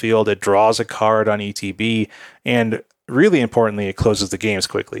battlefield. It draws a card on ETB, and really importantly, it closes the games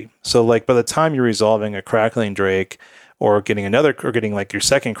quickly. So like by the time you're resolving a Crackling Drake or getting like your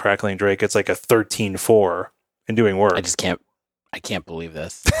second Crackling Drake, it's like a 13-4 and doing work. I can't believe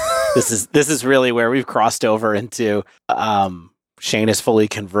this. This is really where we've crossed over into Shane is fully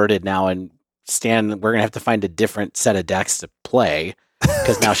converted now, and Stan, we're gonna have to find a different set of decks to play.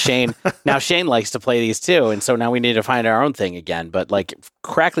 Because now Shane likes to play these too, and so now we need to find our own thing again. But like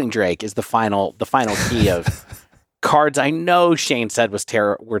Crackling Drake is the final key of cards. I know Shane said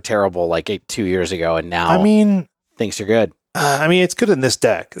were terrible like 2 years ago, and now things are good. It's good in this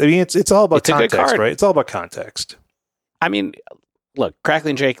deck. It's all about context, right? It's all about context. Look,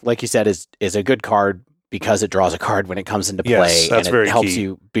 Crackling Drake, like you said, is a good card because it draws a card when it comes into play, yes, that's and it helps key.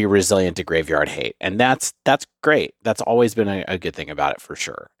 you be resilient to graveyard hate. And that's great. That's always been a good thing about it for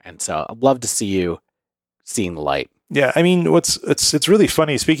sure. And so I'd love to see you seeing the light. Yeah, it's really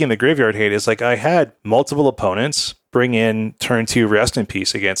funny, speaking of the graveyard hate, is like I had multiple opponents bring in turn 2 Rest in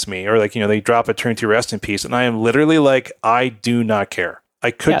Peace against me, or like, they drop a turn 2 Rest in Peace, and I am literally like, I do not care.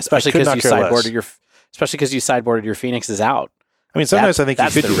 Especially because you sideboarded your Phoenixes out. Sometimes I think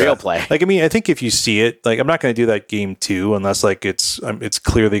that's you could the do real that. play. Like, I think if you see it, like, I'm not going to do that game 2 unless like it's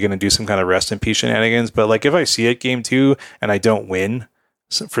clearly going to do some kind of Rest in Peace shenanigans. But like, if I see it game 2 and I don't win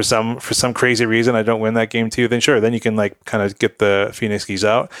for some crazy reason, I don't win that game 2, then sure, then you can like kind of get the Phoenix keys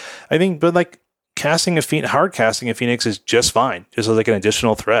out. I think, but like hard casting a Phoenix is just fine, just as like an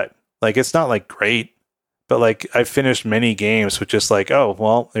additional threat. Like, it's not like great, but like I've finished many games with just like, oh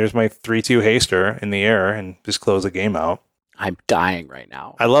well, there's my 3/2 haster in the air and just close the game out. I'm dying right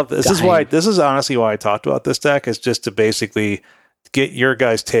now. I love this. This is honestly why I talked about this deck, is just to basically get your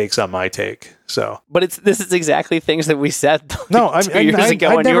guys' takes on my take. So, but this is exactly things that we said 2 years ago,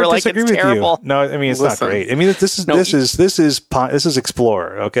 I and you were like, disagree it's with terrible. You. No, it's not great. This is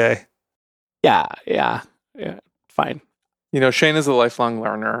Explorer, okay? Yeah. Fine. Shane is a lifelong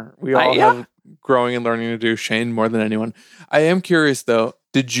learner. We all have growing and learning to do. Shane more than anyone. I am curious though.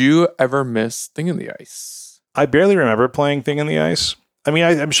 Did you ever miss Thing in the Ice? I barely remember playing Thing in the Ice.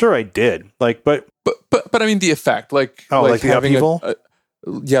 I'm sure I did. Like, but the effect, like the having upheaval.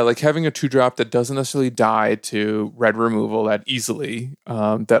 like having a 2-drop that doesn't necessarily die to red removal that easily,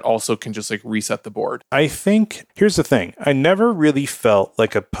 that also can just like reset the board. I think here's the thing. I never really felt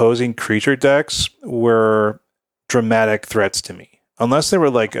like opposing creature decks were dramatic threats to me, unless they were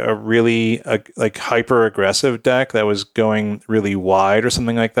like a really like hyper aggressive deck that was going really wide or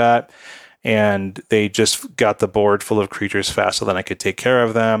something like that. And they just got the board full of creatures faster than I could take care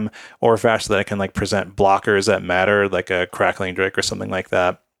of them, or faster than I can like present blockers that matter, like a Crackling Drake or something like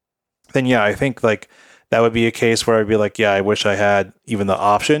that. Then yeah, I think like that would be a case where I'd be like, yeah, I wish I had even the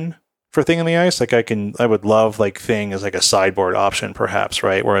option for Thing in the Ice. Like I would love like Thing as like a sideboard option, perhaps,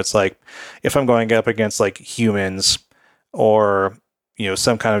 right? Where it's like if I'm going up against like humans or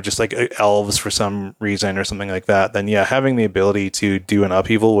some kind of just like elves for some reason or something like that, then yeah, having the ability to do an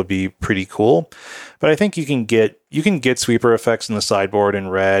upheaval would be pretty cool. But I think you can get sweeper effects in the sideboard in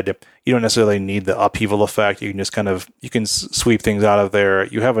red. You don't necessarily need the upheaval effect. You can just sweep things out of there.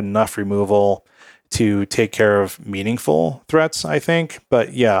 You have enough removal to take care of meaningful threats, I think.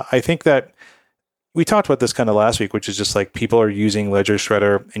 But yeah, I think that we talked about this kind of last week, which is just like people are using Ledger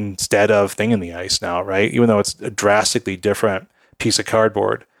Shredder instead of Thing in the Ice now, right? Even though it's a drastically different piece of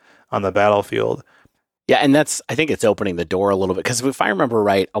cardboard on the battlefield. Yeah, and I think it's opening the door a little bit, because if I remember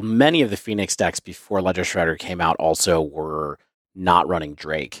right, many of the Phoenix decks before Ledger Shredder came out also were not running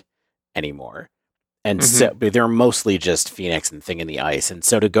Drake anymore. And so they're mostly just Phoenix and Thing in the Ice. And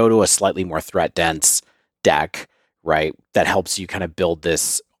so to go to a slightly more threat dense deck, right, that helps you kind of build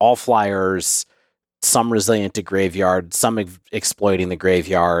this all flyers, some resilient to graveyard, some exploiting the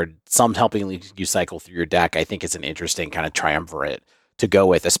graveyard, some helping you cycle through your deck, I think it's an interesting kind of triumvirate to go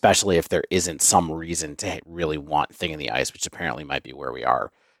with, especially if there isn't some reason to really want Thing in the Ice, which apparently might be where we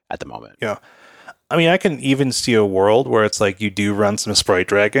are at the moment. Yeah. I can even see a world where it's like you do run some Sprite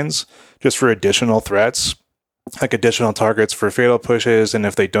Dragons just for additional threats, like additional targets for fatal pushes, and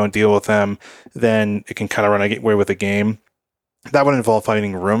if they don't deal with them, then it can kind of run away with the game. That would involve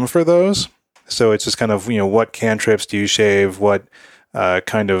finding room for those. So it's just kind of, what cantrips do you shave? What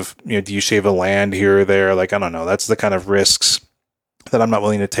kind of, do you shave a land here or there? Like, I don't know. That's the kind of risks that I'm not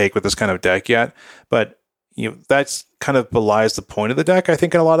willing to take with this kind of deck yet. But, that's kind of belies the point of the deck, I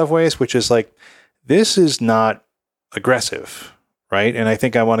think, in a lot of ways, which is like, this is not aggressive, right? And I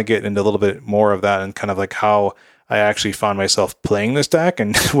think I want to get into a little bit more of that and kind of like how I actually found myself playing this deck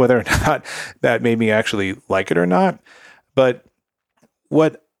and whether or not that made me actually like it or not. But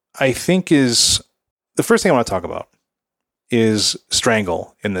what I think is the first thing I want to talk about is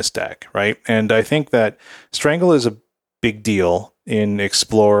Strangle in this deck, right? And I think that Strangle is a big deal in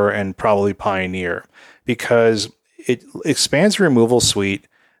Explorer and probably Pioneer because it expands your removal suite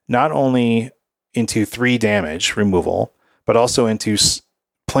not only into 3 damage removal, but also into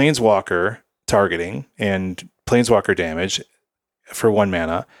Planeswalker targeting and Planeswalker damage for 1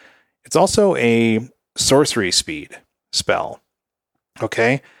 mana. It's also a sorcery speed spell.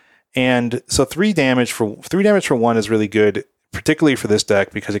 Okay? And so 3 damage for 1 is really good, particularly for this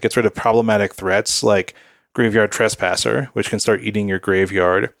deck because it gets rid of problematic threats like Graveyard Trespasser, which can start eating your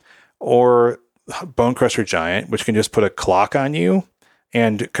graveyard, or Bonecrusher Giant, which can just put a clock on you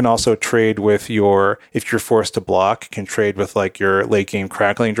and can also trade with if you're forced to block, can trade with like your late game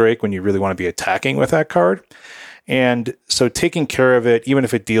Crackling Drake when you really want to be attacking with that card. And so taking care of it, even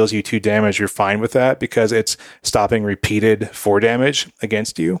if it deals you 2 damage, you're fine with that because it's stopping repeated 4 damage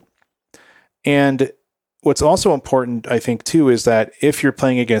against you. And what's also important, I think, too, is that if you're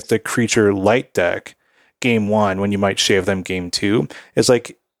playing against a creature light deck, game 1, when you might shave them game 2, is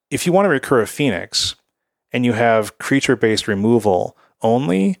like, if you want to recur a Phoenix and you have creature-based removal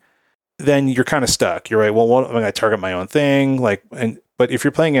only, then you're kind of stuck. You're right, well, what, am I going to target my own thing? But if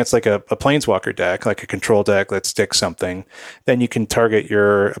you're playing against like a Planeswalker deck, like a control deck that sticks something, then you can target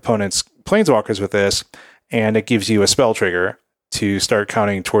your opponent's Planeswalkers with this, and it gives you a spell trigger to start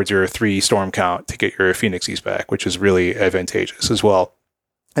counting towards your 3 storm count to get your Phoenixies back, which is really advantageous as well.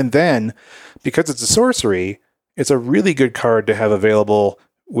 And then, because it's a sorcery, it's a really good card to have available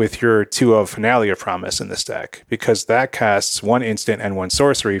with your 2 of Finale of Promise in this deck, because that casts 1 instant and 1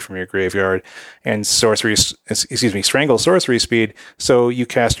 sorcery from your graveyard, and Strangle sorcery speed, so you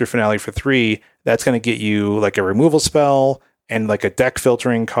cast your Finale for 3, that's going to get you like a removal spell and like a deck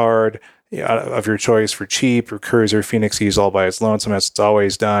filtering card of your choice for cheap, recurs your Phoenixies all by its lonesome, as it's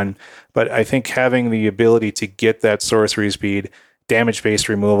always done. But I think having the ability to get that sorcery speed, damage-based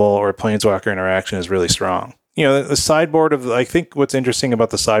removal, or Planeswalker interaction is really strong. The sideboard I think what's interesting about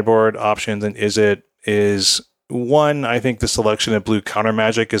the sideboard options and is one, I think the selection of blue counter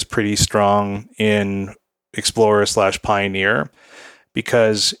magic is pretty strong in Explorer / Pioneer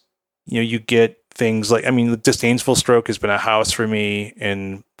because, you get things like, the Disdainful Stroke has been a house for me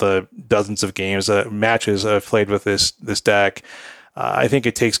in the dozens of games, matches I've played with this deck. I think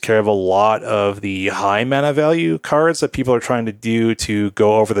it takes care of a lot of the high mana value cards that people are trying to do to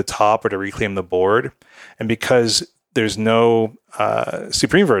go over the top or to reclaim the board. And because there's no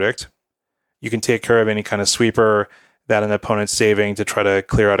Supreme Verdict, you can take care of any kind of sweeper that an opponent's saving to try to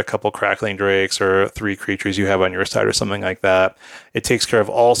clear out a couple Crackling Drakes or 3 creatures you have on your side or something like that. It takes care of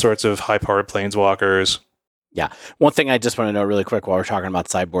all sorts of high-powered Planeswalkers. Yeah. One thing I just want to know really quick while we're talking about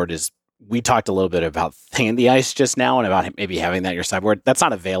sideboard is we talked a little bit about Thing in the Ice just now and about maybe having that in your sideboard. That's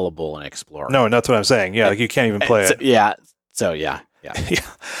not available in Explorer. No, that's what I'm saying. Yeah, like you can't even play it. Yeah. So, yeah.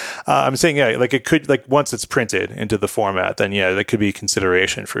 I'm saying, like it could, like once it's printed into the format, then that could be a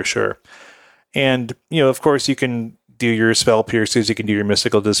consideration for sure. And, of course, you can do your Spell Piercers, you can do your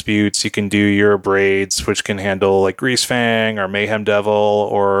Mystical Disputes, you can do your Braids, which can handle like Greasefang or Mayhem Devil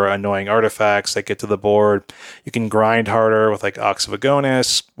or annoying artifacts that get to the board. You can grind harder with like Ox of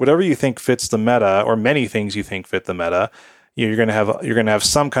Agonis, whatever you think fits the meta, or many things you think fit the meta. You're going to have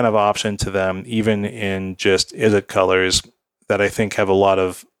some kind of option to them, even in just Izzet colors that I think have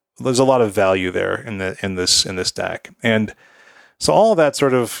there's a lot of value there in this deck. And so all of that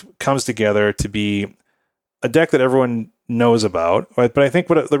sort of comes together to be a deck that everyone knows about, right? But I think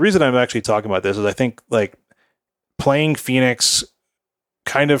the reason I'm actually talking about this is I think like playing Phoenix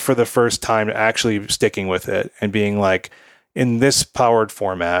kind of for the first time, actually sticking with it and being like, in this powered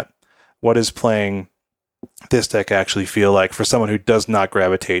format, what does playing this deck actually feel like for someone who does not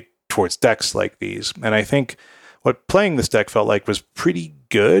gravitate towards decks like these? And I think what playing this deck felt like was pretty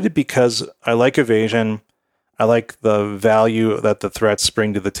good because I like evasion. I like the value that the threats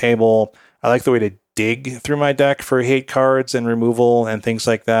bring to the table. I like the way to dig through my deck for hate cards and removal and things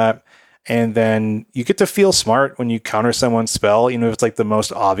like that. And then you get to feel smart when you counter someone's spell, if it's like the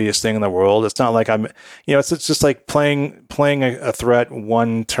most obvious thing in the world. It's not like it's just like playing a threat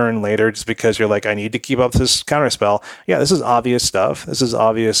 1 turn later just because you're like, I need to keep up this counter spell. Yeah, this is obvious stuff. This is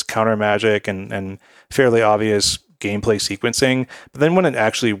obvious counter magic and fairly obvious gameplay sequencing. But then when it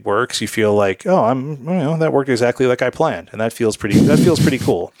actually works, you feel like, oh, that worked exactly like I planned, and that feels pretty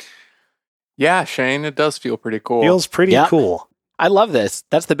cool. Yeah, Shane, it does feel pretty cool. Feels pretty cool. I love this.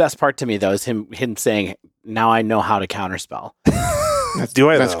 That's the best part to me, though, is him saying, "Now I know how to counterspell." Do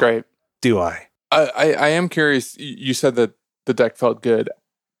I? That's great. Do I? I am curious. You said that the deck felt good.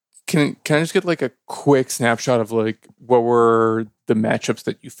 Can I just get like a quick snapshot of like what were the matchups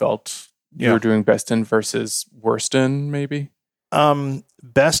that you felt you were doing best in versus worst in, maybe?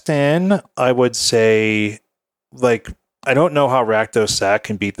 Best in, I would say, like, I don't know how Rakdos Sack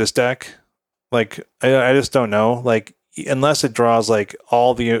can beat this deck. Like, I just don't know. Like, unless it draws like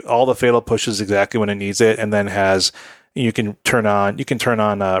all the fatal pushes exactly when it needs it, and then you can turn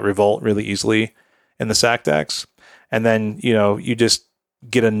on Revolt really easily in the Sack decks, and then you just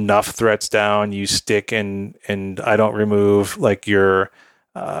get enough threats down, you stick and I don't remove like your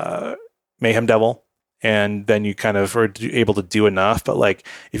Mayhem Devil, and then you kind of are able to do enough. But like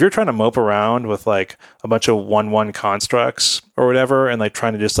if you're trying to mope around with like a bunch of 1/1 constructs or whatever, and like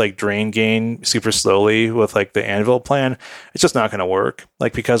trying to just like drain gain super slowly with like the Anvil plan, it's just not going to work.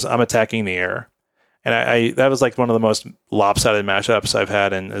 Like, because I'm attacking the air. And I that was like one of the most lopsided matchups I've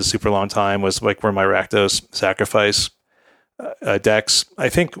had in a super long time, was like where my Rakdos Sacrifice decks. I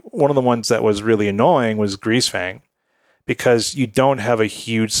think one of the ones that was really annoying was Greasefang, because you don't have a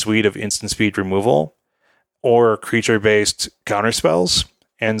huge suite of instant speed removal or creature-based counterspells,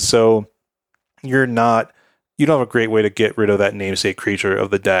 and so you don't have a great way to get rid of that namesake creature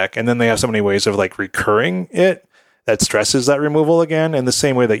of the deck. And then they have so many ways of like recurring it that stresses that removal again, in the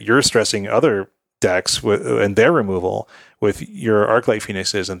same way that you're stressing other decks and their removal with your Arclight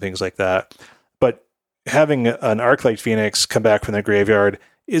Phoenixes and things like that. But having an Arclight Phoenix come back from the graveyard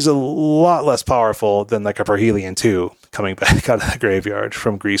is a lot less powerful than like a Parhelion 2 coming back out of the graveyard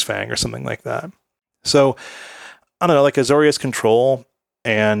from Greasefang or something like that. So, I don't know, like Azorius Control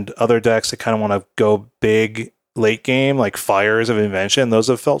and other decks that kind of want to go big late game, like Fires of Invention, those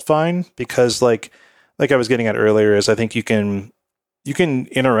have felt fine, because like I was getting at earlier, is I think you can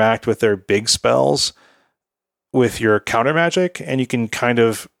interact with their big spells with your counter magic, and you can kind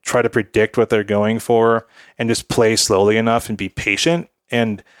of try to predict what they're going for and just play slowly enough and be patient.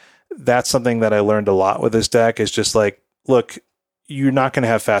 And that's something that I learned a lot with this deck, is just like, look, you're not going to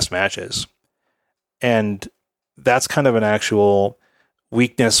have fast matches. And that's kind of an actual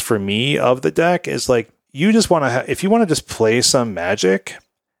weakness for me of the deck, is like, you just want to if you want to just play some magic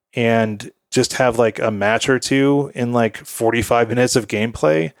and just have like a match or two in like 45 minutes of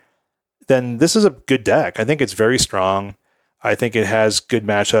gameplay, then this is a good deck. I think it's very strong. I think it has good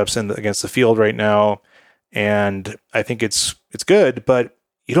matchups against the field right now, and I think it's good, but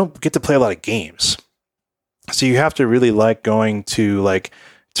you don't get to play a lot of games. So you have to really like going to like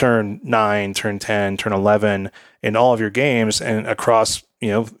turn 9, turn 10, turn 11 in all of your games, and across,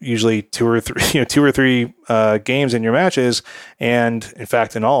 usually two or three games in your matches. And in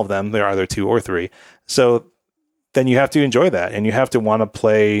fact, in all of them, there are either 2 or 3. So then you have to enjoy that, and you have to want to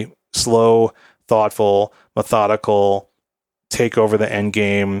play slow, thoughtful, methodical, take over the end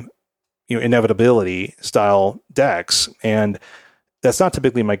game, inevitability style decks. And that's not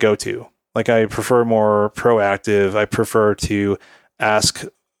typically my go-to. Like, I prefer more proactive. I prefer to ask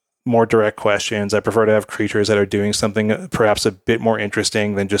more direct questions. I prefer to have creatures that are doing something perhaps a bit more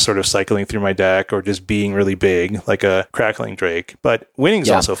interesting than just sort of cycling through my deck or just being really big, like a Crackling Drake. But winning's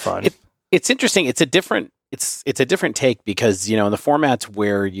also fun. It's interesting. It's a different take, because, in the formats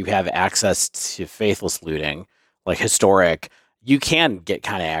where you have access to Faithless Looting, like Historic, you can get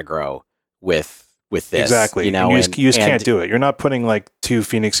kind of aggro with this. Exactly. You just can't do it. You're not putting like 2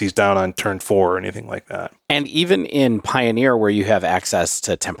 Phoenixes down on turn 4 or anything like that. And even in Pioneer, where you have access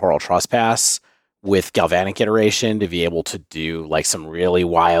to Temporal Trespass with Galvanic Iteration to be able to do like some really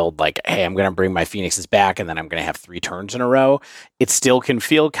wild, like, hey, I'm going to bring my Phoenixes back and then I'm going to have 3 turns in a row, it still can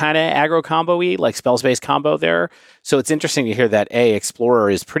feel kind of aggro combo-y, like spell space combo there. So it's interesting to hear that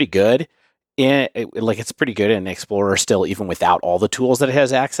Explorer is pretty good. It's pretty good in Explorer still, even without all the tools that it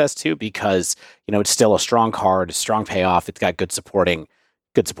has access to, because it's still a strong card, a strong payoff. It's got good supporting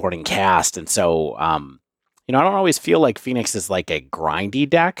cast, and so I don't always feel like Phoenix is like a grindy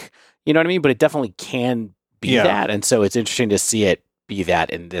deck. You know what I mean? But it definitely can be that, and so it's interesting to see it be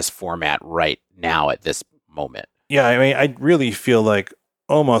that in this format right now at this moment. Yeah, I mean, I really feel like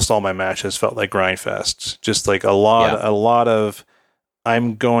almost all my matches felt like grind fests. Just like a lot of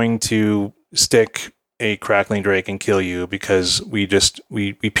I'm going to stick a Crackling Drake and kill you, because we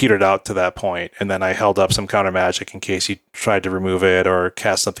petered out to that point, and then I held up some counter magic in case you tried to remove it or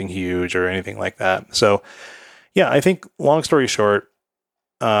cast something huge or anything like that. So yeah, I think long story short,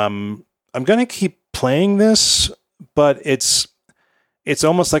 I'm going to keep playing this, but it's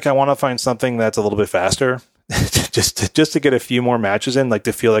almost like I want to find something that's a little bit faster. just to get a few more matches in, like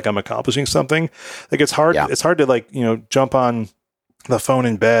to feel like I'm accomplishing something. Like it's hard. Yeah. It's hard to like, jump on the phone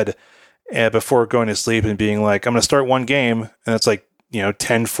in bed before going to sleep and being like, I'm going to start one game, and it's like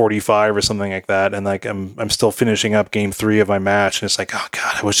 10:45 or something like that, and like I'm still finishing up game 3 of my match, and it's like, oh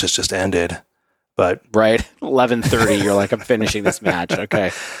god, I wish this just ended. But right, 11:30, you're like, I'm finishing this match.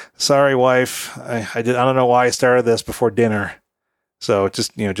 Okay, sorry, wife. I don't know why I started this before dinner. So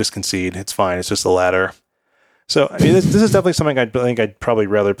just concede. It's fine. It's just a ladder. So I mean, this is definitely something I think I'd probably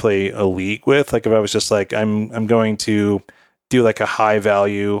rather play a league with. Like if I was just like, I'm going to do like a high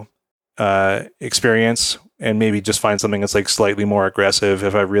value experience and maybe just find something that's like slightly more aggressive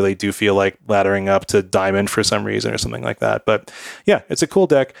if I really do feel like laddering up to diamond for some reason or something like that. But yeah, it's a cool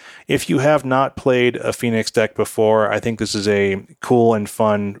deck. If you have not played a Phoenix deck before, I think this is a cool and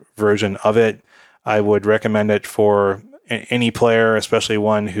fun version of it. I would recommend it for any player, especially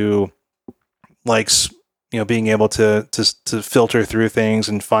one who likes being able to filter through things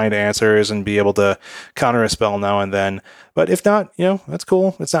and find answers and be able to counter a spell now and then. But if not, that's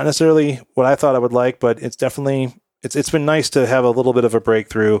cool. It's not necessarily what I thought I would like, but it's definitely it's been nice to have a little bit of a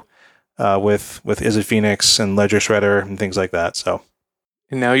breakthrough with Izzet Phoenix and Ledger Shredder and things like that. So,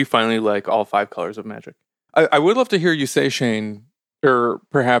 and now you finally like all 5 colors of Magic. I would love to hear you say, Shane, or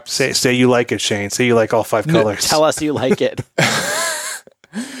perhaps say you like it, Shane. Say you like all 5 colors. Tell us you like it.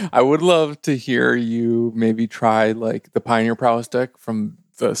 I would love to hear you maybe try like the Pioneer Prowess deck from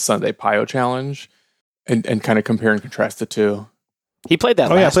the Sunday Pio Challenge and kind of compare and contrast the two. He played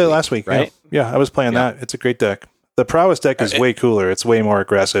that I played it last week, right? Yeah, I was playing that. It's a great deck. The Prowess deck is way cooler. It's way more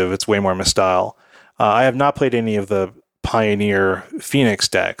aggressive. It's way more Mistyle. I have not played any of the Pioneer Phoenix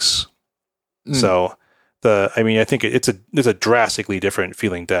decks. So I think it's a drastically different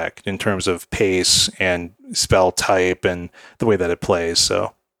feeling deck in terms of pace and spell type and the way that it plays.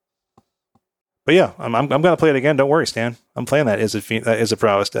 So, but yeah, I'm gonna play it again. Don't worry, Stan. I'm playing that Izzet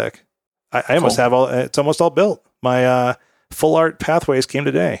Prowess deck. I almost have it's almost all built. My full art pathways came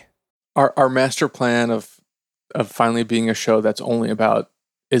today. Our master plan of finally being a show that's only about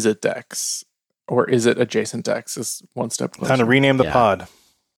Izzet decks or Izzet adjacent decks is one step closer. Time to rename the pod.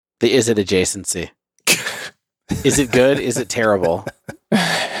 The Izzet adjacency. Is it good? Is it terrible?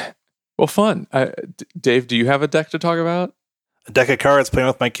 Well, fun. Dave, do you have a deck to talk about? A deck of cards playing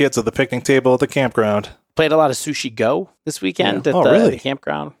with my kids at the picnic table at the campground. Played a lot of Sushi Go this weekend at really? the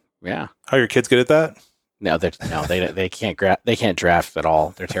campground. Yeah. Are your kids good at that? No, they can't draft at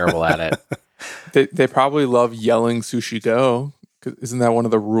all. They're terrible at it. They probably love yelling Sushi Go. Isn't that one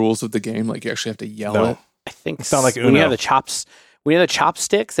of the rules of the game? Like you actually have to yell it. I think it's not like Uno. When you have the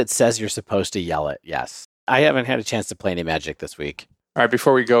chopsticks, it says you're supposed to yell it. Yes. I haven't had a chance to play any Magic this week. All right,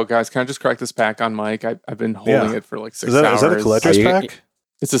 before we go, guys, can I just crack this pack on Mike? I've been holding it for like 6 hours. Is that a collector's pack?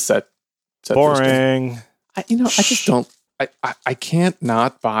 It's a set. Boring. I just don't. I can't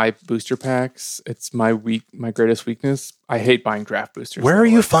not buy booster packs. It's my greatest weakness. I hate buying draft boosters. Where are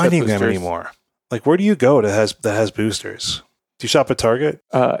you finding them anymore? Like, where do you go that has boosters? Do you shop at Target?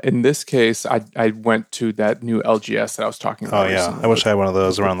 In this case, I went to that new LGS that I was talking about. Oh yeah, recently. I wish I had one of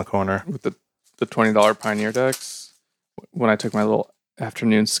those around the corner with the $20 Pioneer decks. When I took my little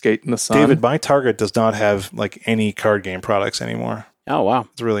afternoon skate in the sun. David, my Target does not have like any card game products anymore. Oh wow,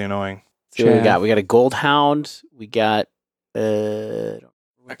 it's really annoying. See what we got? We got a Gold Hound. We got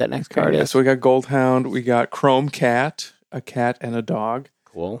what that next card is. So we got Gold Hound. We got Chrome Cat, a cat and a dog.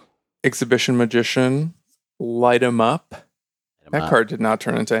 Cool. Exhibition Magician. Light 'em up. That card did not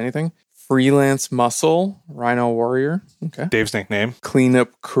turn into anything. Freelance Muscle, Rhino Warrior. Okay. Dave's nickname.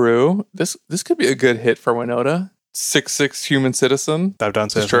 Cleanup Crew. This could be a good hit for Winota. 6/6 Human Citizen. Dive down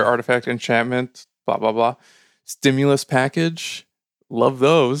citizen. Destroy Artifact Enchantment. Blah, blah, blah. Stimulus Package. Love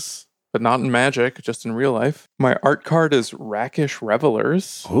those, but not in Magic, just in real life. My art card is Rakish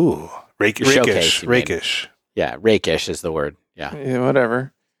Revelers. Ooh. Rakish. Yeah, rakish is the word. Yeah.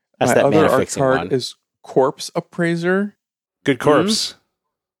 Whatever. That's my that other mana art fixing card one. is Corpse Appraiser. Good corpse.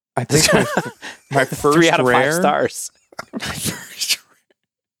 I think my first 3 out of 5 rare stars. My first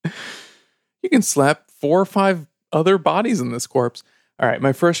rare. You can slap 4 or 5 other bodies in this corpse. All right,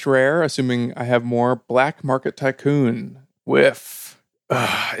 my first rare, assuming I have more, Black Market Tycoon. Whiff.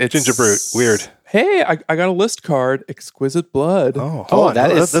 It's Ginger Brute. Weird. Hey, I got a list card. Exquisite Blood. Oh,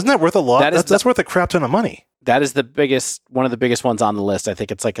 isn't that worth a lot? That's worth a crap ton of money. That is one of the biggest ones on the list. I think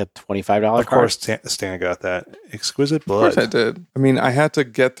it's like a $25 card. Of course, Stan got that. Exquisite Blood. Of course I did. I mean, I had to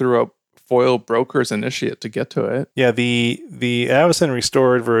get through a foil broker's initiate to get to it. Yeah, the Avacyn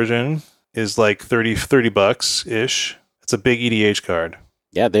Restored version is like $30 ish. It's a big EDH card.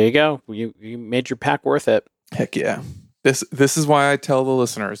 Yeah, there you go. You made your pack worth it. Heck yeah. This is why I tell the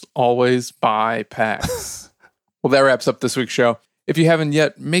listeners, always buy packs. Well, that wraps up this week's show. If you haven't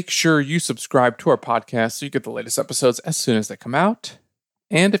yet, make sure you subscribe to our podcast so you get the latest episodes as soon as they come out.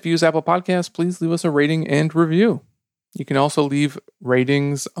 And if you use Apple Podcasts, please leave us a rating and review. You can also leave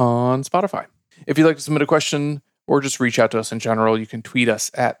ratings on Spotify. If you'd like to submit a question or just reach out to us in general, you can tweet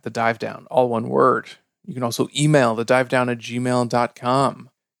us at The Dive Down, all one word. You can also email thedivedown@gmail.com.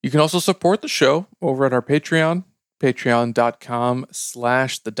 You can also support the show over at our Patreon,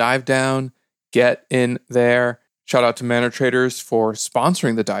 patreon.com/thedivedown. Get in there. Shout out to ManaTraders for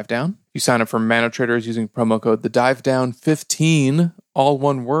sponsoring The Dive Down. You sign up for ManaTraders using promo code TheDiveDown15, all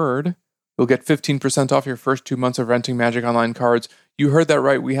one word. You'll get 15% off your first 2 months of renting Magic Online cards. You heard that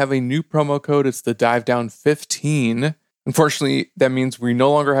right. We have a new promo code. It's TheDiveDown15. Unfortunately, that means we no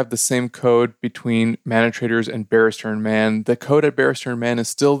longer have the same code between ManaTraders and Barrister and Man. The code at Barrister and Man is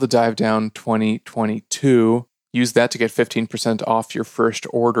still TheDiveDown2022. Use that to get 15% off your first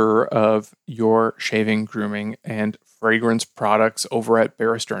order of your shaving, grooming, and fragrance products over at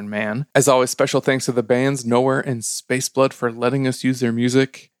Barrister and Man. As always, special thanks to the bands Nowhere and Spaceblood for letting us use their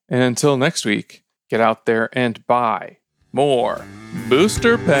music. And until next week, get out there and buy more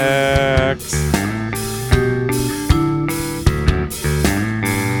booster packs.